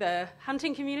calling the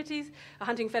hunting communities, a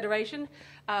hunting federation,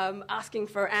 asking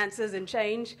for answers and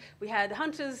change. We had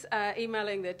hunters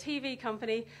emailing the TV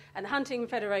company and the hunting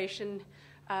federation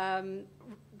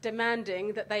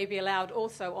demanding that they be allowed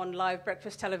also on live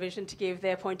breakfast television to give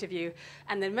their point of view.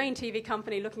 And the main TV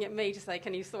company looking at me to say,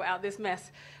 can you sort out this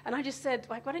mess? And I just said,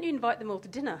 like, why don't you invite them all to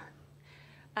dinner?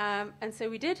 And so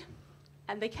we did,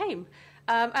 and they came.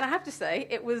 And I have to say,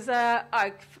 it was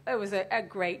a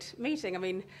great meeting. I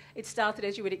mean, it started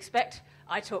as you would expect.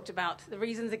 I talked about the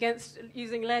reasons against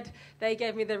using lead. They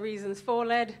gave me the reasons for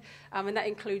lead, and that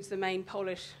includes the main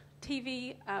Polish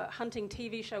TV, hunting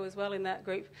TV show as well in that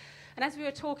group. And as we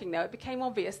were talking, though, it became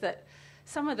obvious that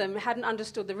some of them hadn't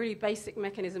understood the really basic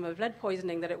mechanism of lead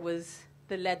poisoning, that it was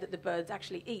the lead that the birds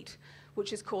actually eat,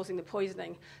 which is causing the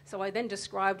poisoning. So I then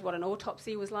described what an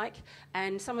autopsy was like,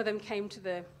 and some of them came to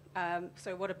the,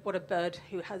 so what a bird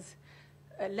who has,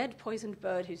 a lead-poisoned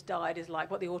bird who's died is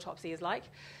like, what the autopsy is like,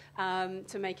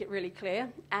 to make it really clear.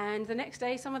 And the next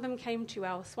day, some of them came to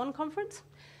our SWAN conference,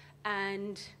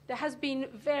 and there has been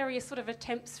various sort of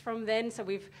attempts from then, so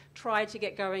we've tried to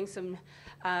get going some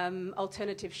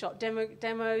alternative shot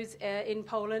demos in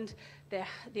Poland.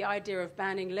 The idea of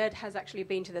banning lead has actually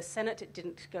been to the Senate. It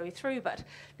didn't go through, but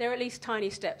there are at least tiny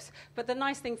steps. But the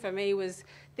nice thing for me was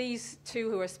these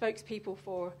 2 who are spokespeople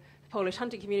for the Polish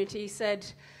hunting community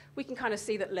said, we can kind of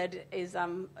see that lead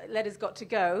has got to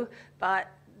go, but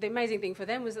the amazing thing for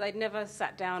them was that they'd never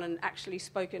sat down and actually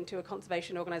spoken to a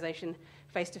conservation organisation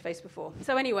face-to-face before.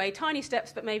 So anyway, tiny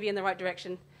steps, but maybe in the right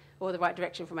direction, or the right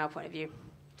direction from our point of view.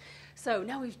 So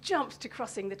now we've jumped to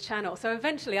crossing the channel. So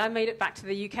eventually I made it back to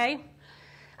the UK,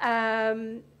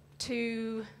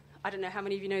 to, I don't know how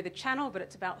many of you know the channel, but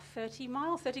it's about 30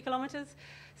 miles, 30 kilometres.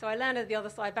 So I landed the other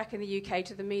side back in the UK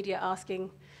to the media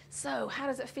asking, so how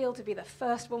does it feel to be the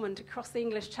first woman to cross the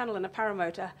English Channel in a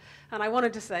paramotor? And I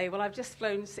wanted to say, well, I've just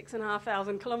flown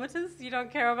 6,500 kilometres, you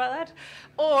don't care about that?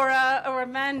 Or a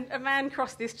man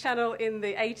crossed this channel in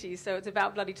the 80s, so it's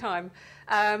about bloody time.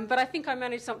 But I think I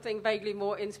managed something vaguely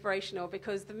more inspirational,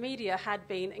 because the media had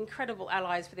been incredible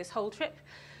allies for this whole trip.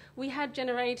 We had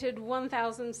generated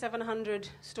 1,700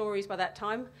 stories by that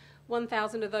time.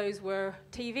 1,000 of those were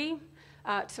TV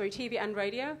and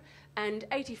radio, and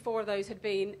 84 of those had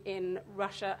been in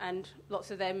Russia, and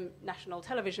lots of them national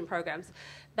television programs.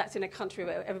 That's in a country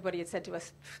where everybody had said to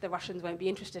us, the Russians won't be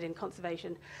interested in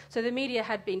conservation. So the media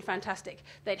had been fantastic.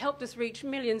 They'd helped us reach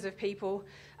millions of people.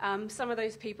 Some of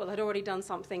those people had already done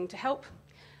something to help,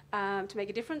 to make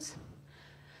a difference.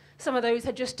 Some of those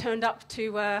had just turned up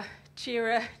to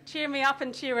cheer me up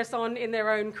and cheer us on in their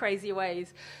own crazy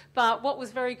ways. But what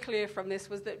was very clear from this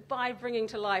was that by bringing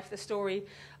to life the story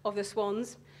of the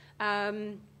swans,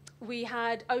 we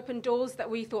had opened doors that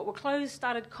we thought were closed,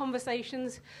 started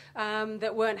conversations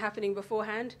that weren't happening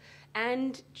beforehand,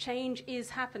 and change is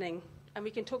happening. And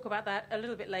we can talk about that a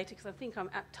little bit later, because I think I'm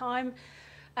at time.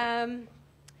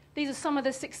 These are some of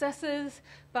the successes,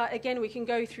 but again, we can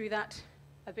go through that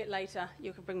a bit later.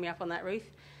 You can bring me up on that,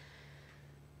 Ruth.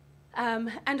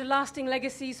 And lasting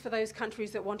legacies for those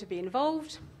countries that want to be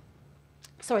involved,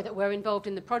 that were involved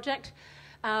in the project,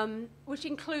 which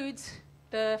includes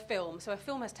the film. So a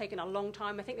film has taken a long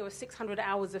time. I think there were 600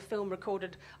 hours of film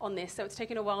recorded on this, so it's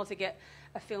taken a while to get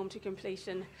a film to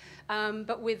completion.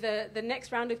 But with the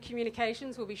next round of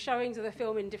communications, we'll be showings of the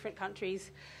film in different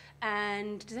countries.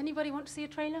 And does anybody want to see a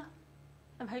trailer?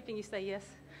 I'm hoping you say yes.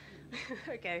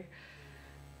 Okay.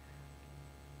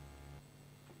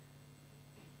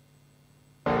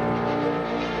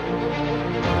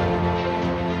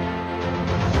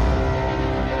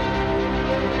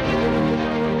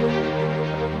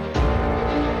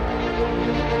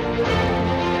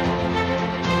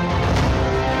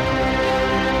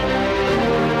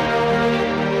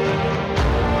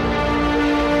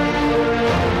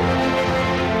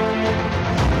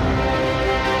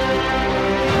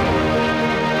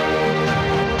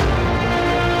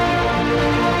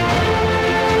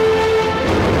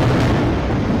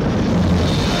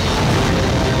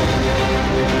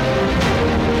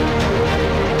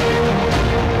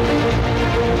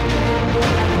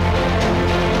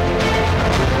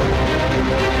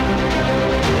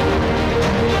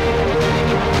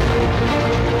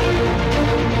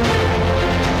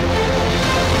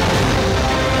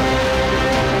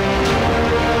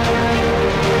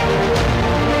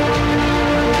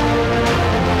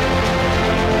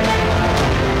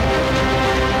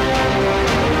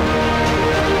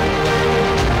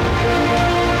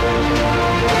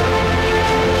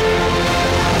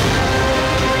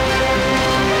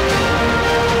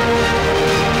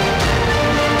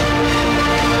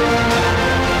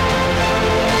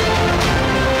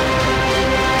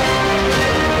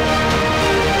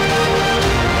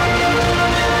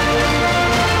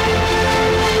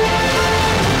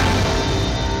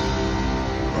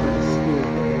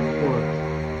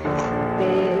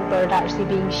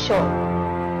 being shot.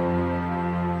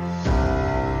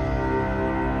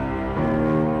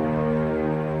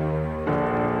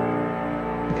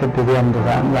 Could be the end of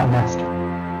that nest.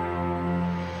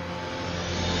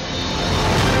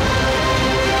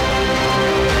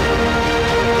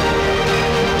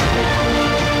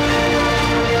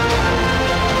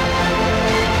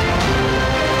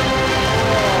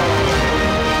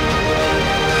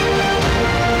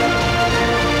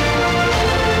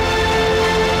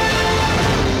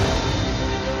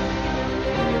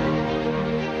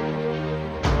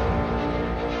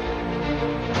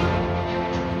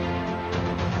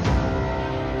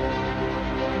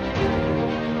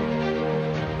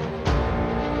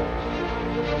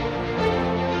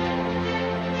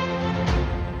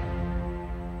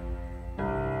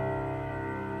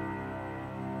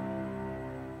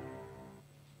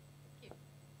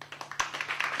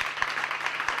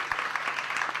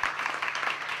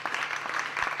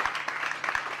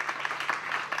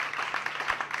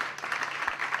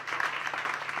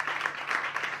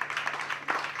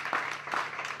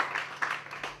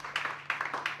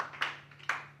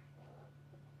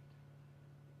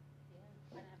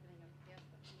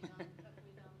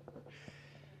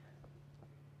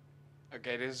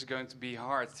 Okay, this is going to be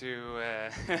hard to.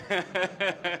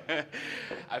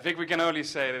 I think we can only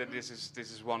say that this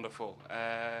is wonderful.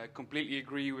 Completely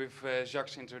agree with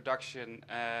Jacques' introduction.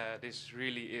 This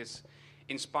really is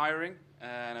inspiring,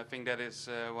 and I think that is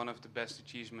one of the best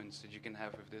achievements that you can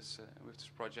have with this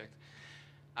project.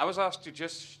 I was asked to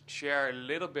just share a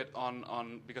little bit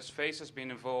on because FACE has been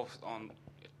involved on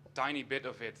a tiny bit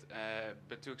of it,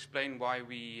 but to explain why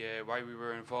we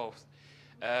were involved.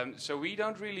 So we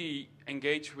don't really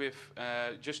engage with,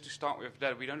 just to start with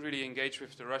that, we don't really engage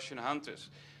with the Russian hunters.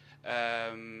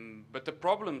 But the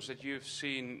problems that you've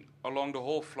seen along the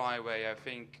whole flyway, I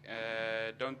think,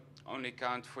 don't only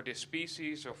count for this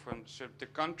species or from certain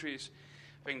countries.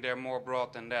 I think they're more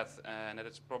broad than that, and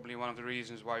that's probably one of the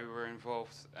reasons why we were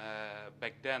involved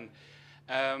back then.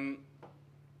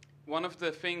 One of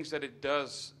the things that it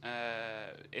does,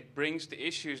 it brings the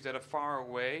issues that are far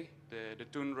away, the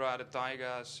tundra, the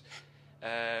taigas,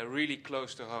 really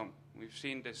close to home. We've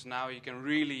seen this now, you can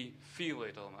really feel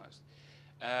it almost.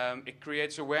 It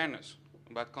creates awareness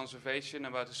about conservation,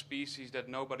 about a species that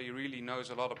nobody really knows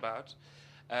a lot about.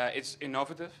 It's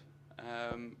innovative.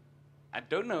 I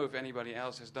don't know if anybody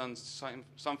else has done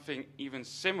something even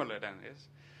similar than this.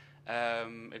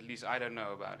 At least I don't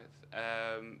know about it.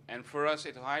 And for us,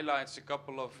 it highlights a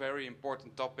couple of very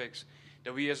important topics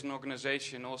that we as an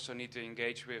organization also need to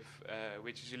engage with,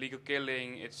 which is illegal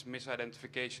killing, it's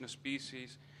misidentification of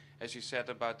species, as you said,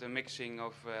 about the mixing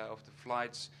of the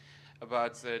flights,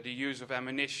 about the use of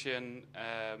ammunition.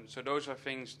 So those are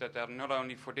things that are not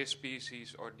only for this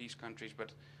species or these countries,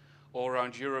 but all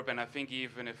around Europe, and I think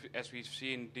even if, as we've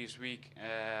seen this week,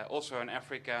 also in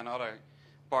Africa and other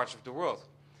parts of the world.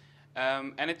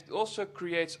 And it also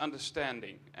creates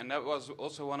understanding, and that was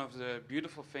also one of the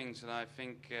beautiful things that I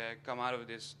think come out of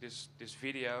this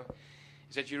video,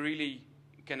 is that you really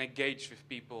can engage with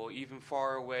people, even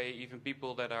far away, even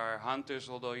people that are hunters,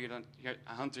 although you're not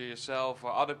a hunter yourself,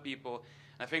 or other people.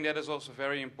 I think that is also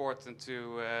very important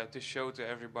to show to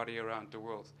everybody around the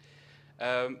world.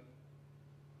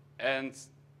 And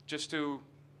just to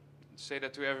say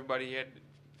that to everybody here,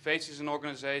 FACE is an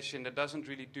organization that doesn't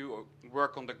really do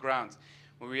work on the ground.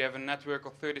 We have a network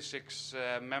of 36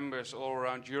 members all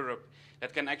around Europe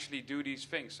that can actually do these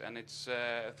things. And it's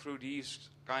through these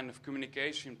kind of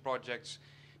communication projects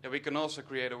that we can also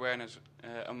create awareness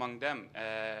among them.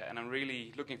 And I'm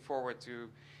really looking forward to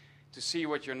see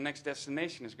what your next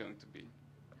destination is going to be.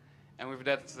 And with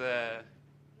that,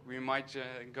 we might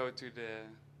go to the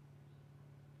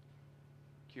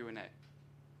Q&A.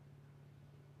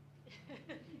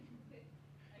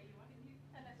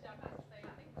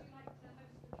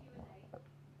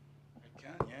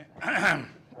 Yeah.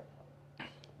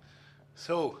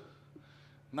 So,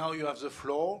 now you have the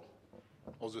floor,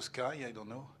 or the sky, I don't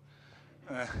know.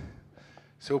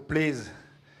 So please,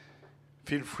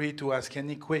 feel free to ask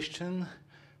any question,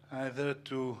 either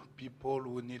to people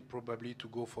who need probably to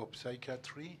go for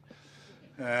psychiatry.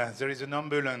 There is an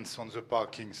ambulance on the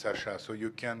parking, Sasha, so you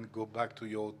can go back to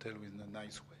your hotel in a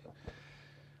nice way.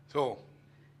 So,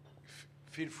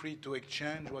 feel free to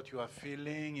exchange what you are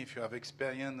feeling, if you have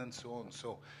experience, and so on.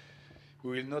 So,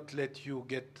 we will not let you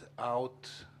get out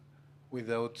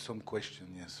without some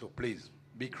question. Yes. So please,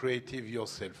 be creative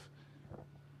yourself.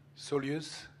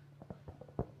 Solius?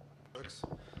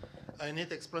 I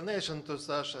need explanation to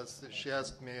Sasha. She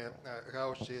asked me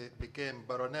how she became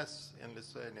Baroness in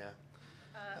Lithuania.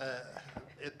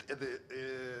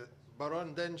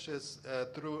 Baron Dench is a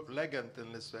true legend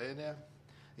in Lithuania.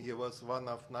 He was one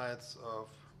of knights of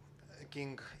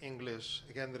King English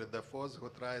Henry IV, who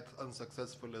tried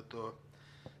unsuccessfully to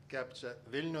capture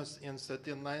Vilnius in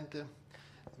 1390.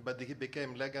 But he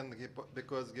became legend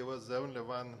because he was the only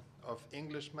one of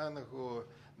Englishmen who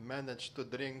managed to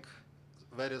drink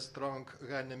very strong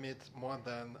honey meat more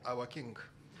than our king.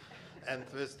 And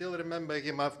we still remember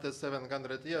him after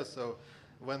 700 years. So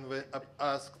when we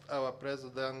asked our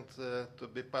president to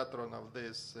be patron of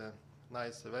this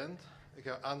nice event,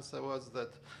 her answer was that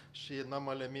she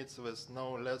normally meets with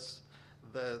no less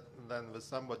than with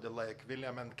somebody like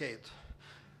William and Kate.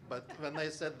 But when I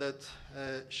said that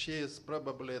she is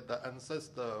probably the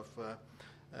ancestor of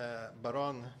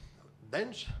Baron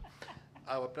Dench,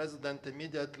 our president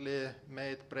immediately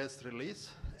made press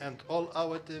release, and all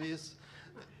our TVs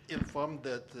informed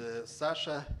that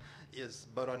Sasha is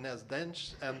Baroness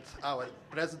Dench, and our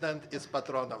president is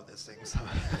patron of this thing. So.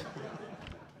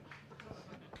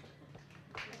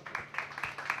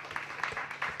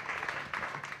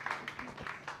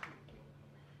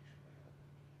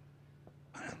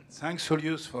 Thanks,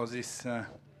 Julius, for this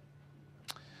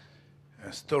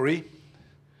story.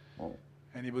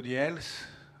 Anybody else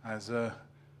has a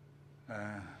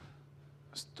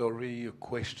story, a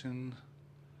question?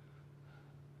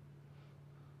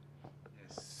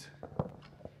 Yes.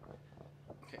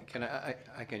 Can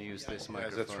I can use this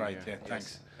microphone? That's right. Here. Yeah,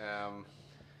 thanks.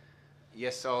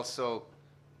 Yes, also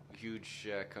huge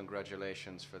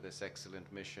congratulations for this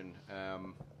excellent mission.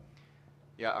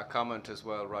 Yeah, a comment as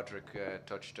well, Roderick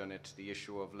touched on it, the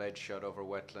issue of lead shot over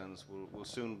wetlands will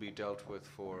soon be dealt with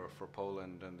for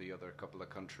Poland and the other couple of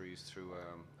countries through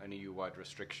an EU-wide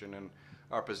restriction. And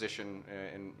our position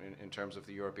in terms of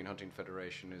the European Hunting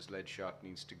Federation is lead shot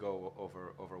needs to go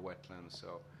over wetlands.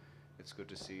 So it's good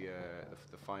to see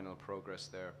the final progress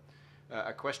there.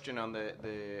 A question on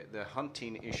the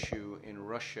hunting issue in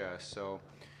Russia. So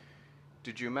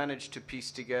did you manage to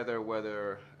piece together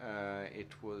whether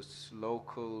it was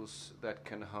locals that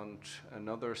can hunt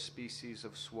another species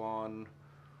of swan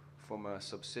from a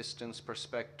subsistence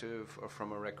perspective or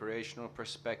from a recreational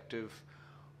perspective?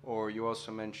 Or you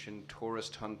also mentioned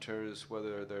tourist hunters,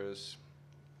 whether there's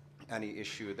any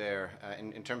issue there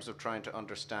in terms of trying to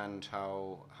understand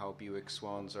how Buick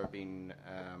swans are being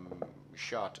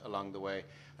shot along the way.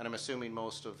 And I'm assuming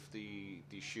most of the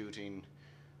shooting,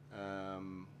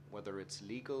 whether it's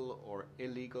legal or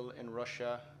illegal in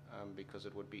Russia, because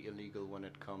it would be illegal when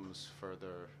it comes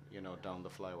further, down the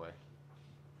flyway.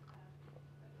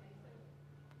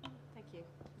 Thank you.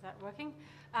 Is that working?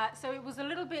 So it was a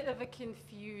little bit of a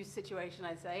confused situation,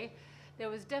 I'd say. There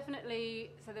was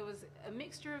definitely, there was a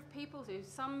mixture of people.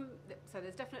 So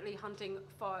there's definitely hunting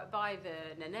by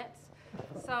the Nenettes.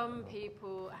 Some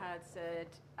people had said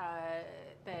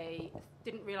they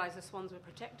didn't realize the swans were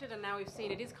protected, and now we've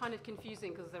seen it is kind of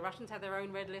confusing because the Russians have their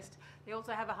own red list. They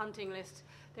also have a hunting list.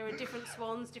 There are different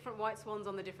swans, different white swans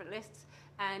on the different lists,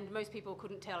 and most people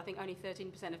couldn't tell. I think only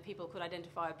 13% of people could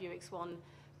identify a Buick swan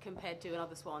compared to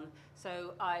another swan.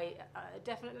 So I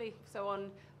definitely, so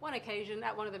on one occasion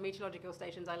at one of the meteorological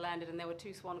stations I landed and there were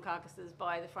 2 swan carcasses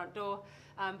by the front door,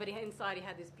 but inside he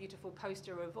had this beautiful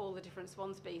poster of all the different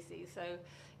swan species. So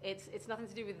it's nothing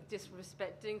to do with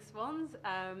disrespecting swans.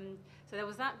 So there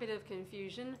was that bit of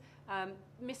confusion.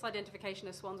 Misidentification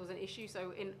of swans was an issue.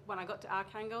 So when I got to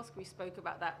Arkhangelsk, we spoke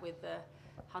about that with the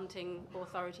hunting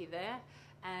authority there.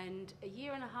 And a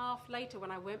year and a half later,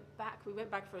 when we went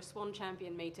back for a Swan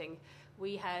Champion meeting.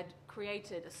 We had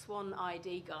created a Swan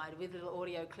ID guide with little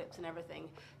audio clips and everything,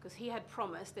 because he had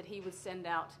promised that he would send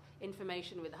out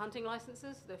information with the hunting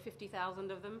licenses, there were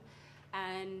 50,000 of them.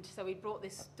 And so we brought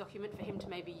this document for him to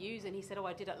maybe use, and he said, oh,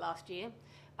 I did it last year,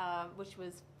 which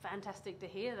was fantastic to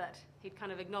hear that he'd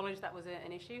kind of acknowledged that was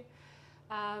an issue.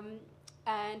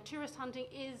 And tourist hunting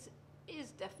is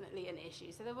definitely an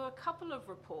issue. So there were a couple of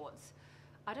reports.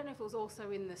 I don't know if it was also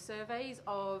in the surveys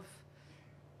of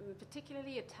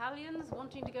particularly Italians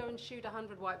wanting to go and shoot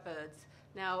 100 white birds.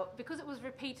 Now, because it was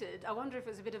repeated, I wonder if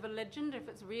it's a bit of a legend, if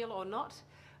it's real or not.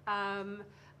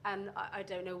 And I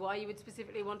don't know why you would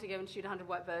specifically want to go and shoot 100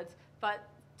 white birds, but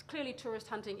clearly tourist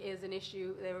hunting is an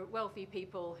issue. There are wealthy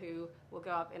people who will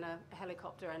go up in a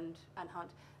helicopter and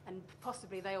hunt, and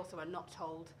possibly they also are not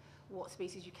told what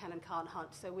species you can and can't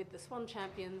hunt. So with the Swan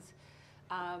Champions,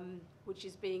 which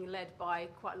is being led by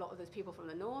quite a lot of those people from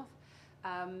the north,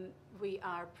 we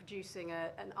are producing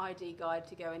an ID guide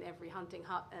to go in every hunting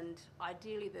hut, and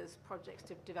ideally there's projects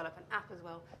to develop an app as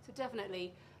well. So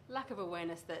definitely lack of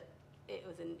awareness that it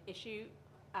was an issue,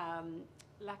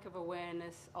 lack of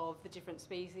awareness of the different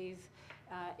species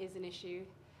is an issue,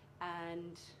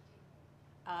 and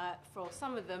For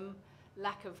some of them,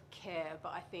 lack of care,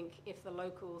 but I think if the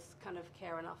locals kind of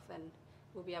care enough, then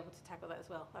we'll be able to tackle that as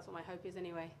well. That's what my hope is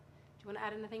anyway. Do you want to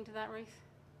add anything to that, Ruth?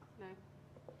 No?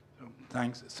 So,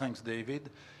 thanks, David.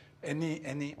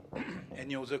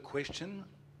 Any other question?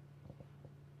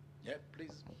 Yeah,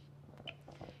 please.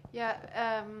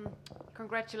 Yeah,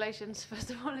 congratulations. First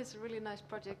of all, it's a really nice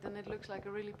project and it looks like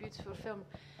a really beautiful film.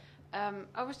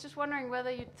 I was just wondering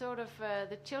whether you'd thought of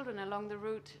the children along the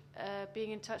route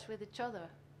being in touch with each other.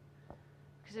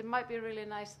 Because it might be a really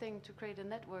nice thing to create a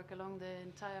network along the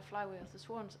entire flyway of the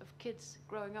swans, of kids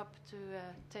growing up to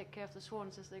take care of the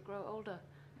swans as they grow older.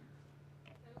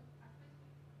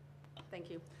 Thank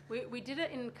you. We did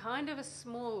it in kind of a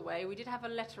small way. We did have a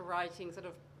letter writing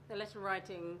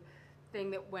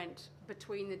thing that went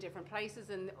between the different places,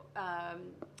 and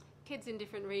kids in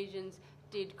different regions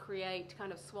did create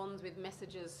kind of swans with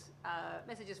messages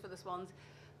for the swans.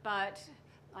 But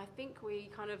I think we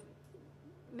kind of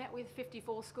met with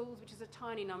 54 schools, which is a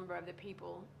tiny number of the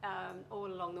people all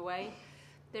along the way.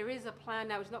 There is a plan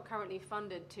now, which is not currently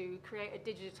funded, to create a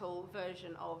digital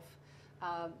version of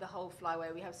the whole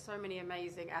flyway. We have so many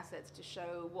amazing assets to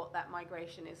show what that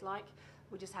migration is like.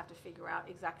 We just have to figure out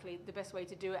exactly the best way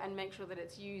to do it and make sure that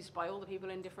it's used by all the people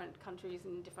in different countries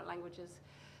and different languages.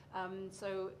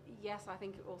 So yes, I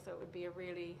think also it would be a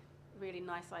really, really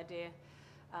nice idea.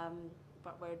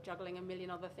 But we're juggling a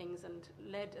million other things, and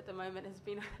lead at the moment has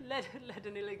been lead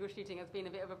and illegal shooting has been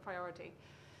a bit of a priority.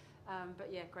 But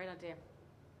yeah, great idea.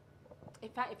 In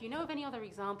fact, if you know of any other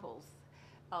examples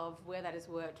of where that has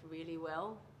worked really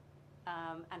well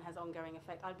and has ongoing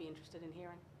effect, I'd be interested in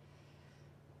hearing.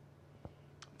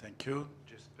 Thank you,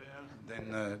 Jesper.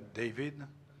 Then David.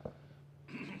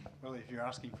 Well, if you're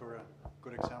asking for a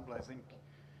good example, I think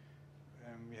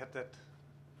we had that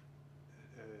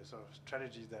sort of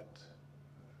strategy that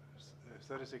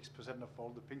 36% of all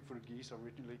the pink-footed geese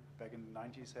originally back in the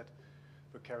 90s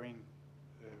were carrying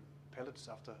pellets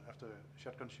after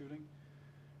shotgun shooting,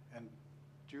 and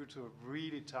due to a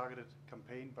really targeted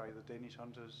campaign by the Danish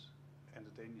hunters and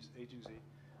the Danish agency,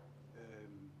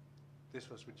 this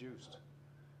was reduced.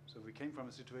 So we came from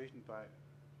a situation by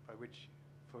which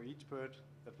for each bird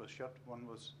that was shot, one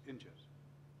was injured,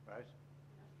 right?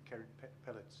 Carried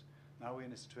pellets. Now we're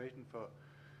in a situation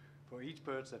for each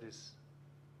bird that is,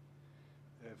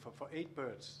 for 8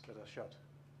 birds that are shot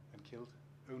and killed,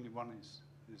 only one is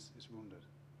wounded.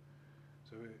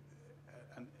 So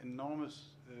an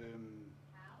enormous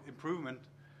improvement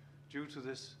due to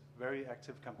this very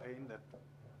active campaign that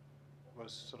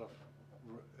was sort of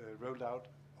rolled out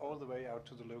all the way out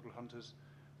to the local hunters,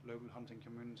 local hunting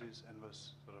communities, and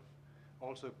was sort of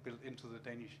also built into the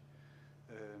Danish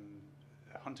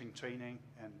hunting training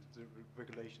and the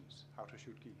regulations, how to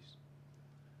shoot geese.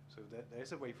 So there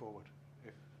is a way forward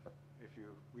if you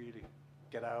really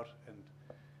get out. And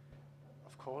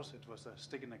of course it was a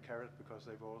stick in a carrot, because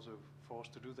they were also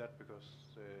forced to do that, because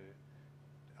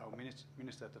our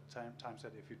minister at the time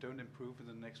said, if you don't improve in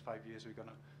the next 5 years, we're going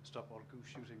to stop all goose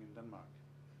shooting in Denmark.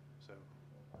 So.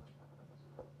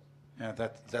 Yeah,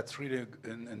 that's really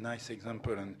a nice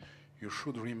example, and you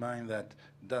should remind that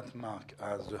Denmark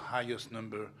has the highest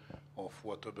number of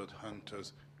waterbird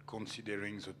hunters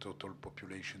considering the total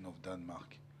population of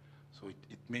Denmark. So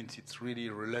it means it's really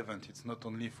relevant. It's not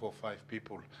only for 5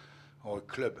 people or a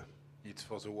club, it's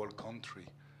for the whole country.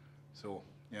 So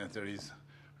yeah, there is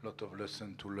a lot of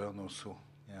lesson to learn also,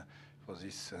 yeah, for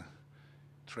this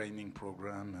training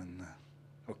program. And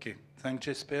okay, thanks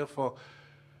Jesper for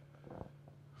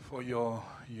your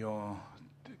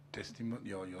testimony,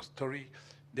 your story.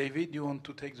 David, you want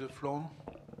to take the floor?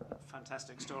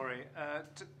 Fantastic story.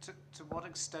 To what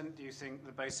extent do you think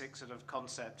the basic sort of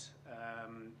concept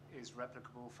is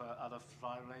replicable for other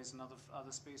flyways and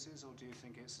other species, or do you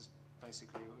think it's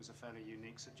basically it was a fairly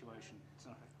unique situation?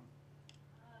 Sorry.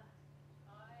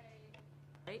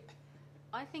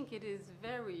 I think it is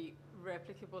very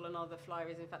replicable in other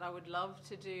flyways. In fact, I would love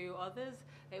to do others.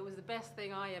 It was the best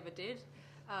thing I ever did.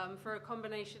 For a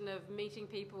combination of meeting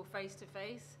people face to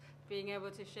face, being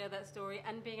able to share that story,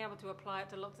 and being able to apply it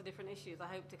to lots of different issues. I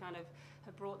hope to kind of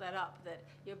have brought that up, that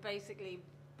you're basically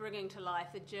bringing to life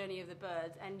the journey of the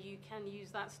birds, and you can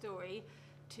use that story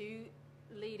to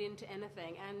lead into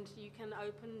anything, and you can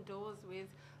open doors with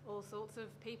all sorts of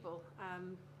people.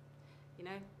 You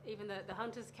know, even the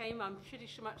hunters came, I'm pretty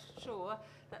much sure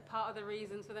that part of the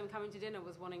reasons for them coming to dinner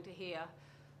was wanting to hear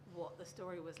what the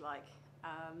story was like.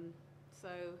 So,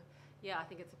 yeah, I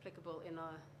think it's applicable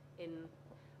in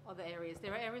other areas.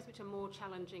 There are areas which are more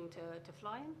challenging to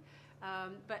fly in.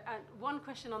 But one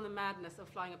question on the madness of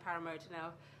flying a paramotor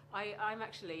now. I'm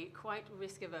actually quite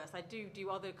risk averse. I do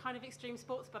other kind of extreme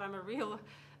sports, but I'm a real,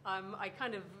 I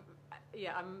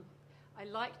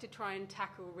like to try and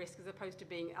tackle risk as opposed to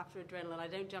being after adrenaline. I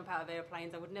don't jump out of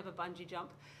airplanes. I would never bungee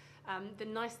jump. The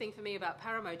nice thing for me about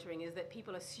paramotoring is that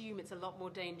people assume it's a lot more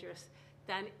dangerous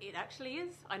than it actually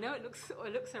is. I know it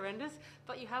looks horrendous,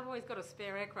 but you have always got a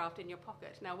spare aircraft in your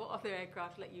pocket. Now, what other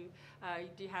aircraft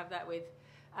do you have that with?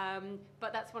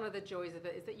 But that's one of the joys of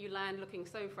it, is that you land looking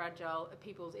so fragile,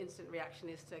 people's instant reaction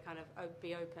is to kind of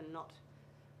be open, not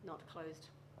closed.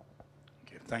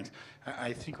 Okay, thanks.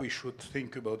 I think we should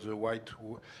think about the white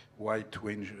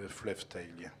wing fluff tail,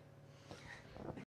 yeah.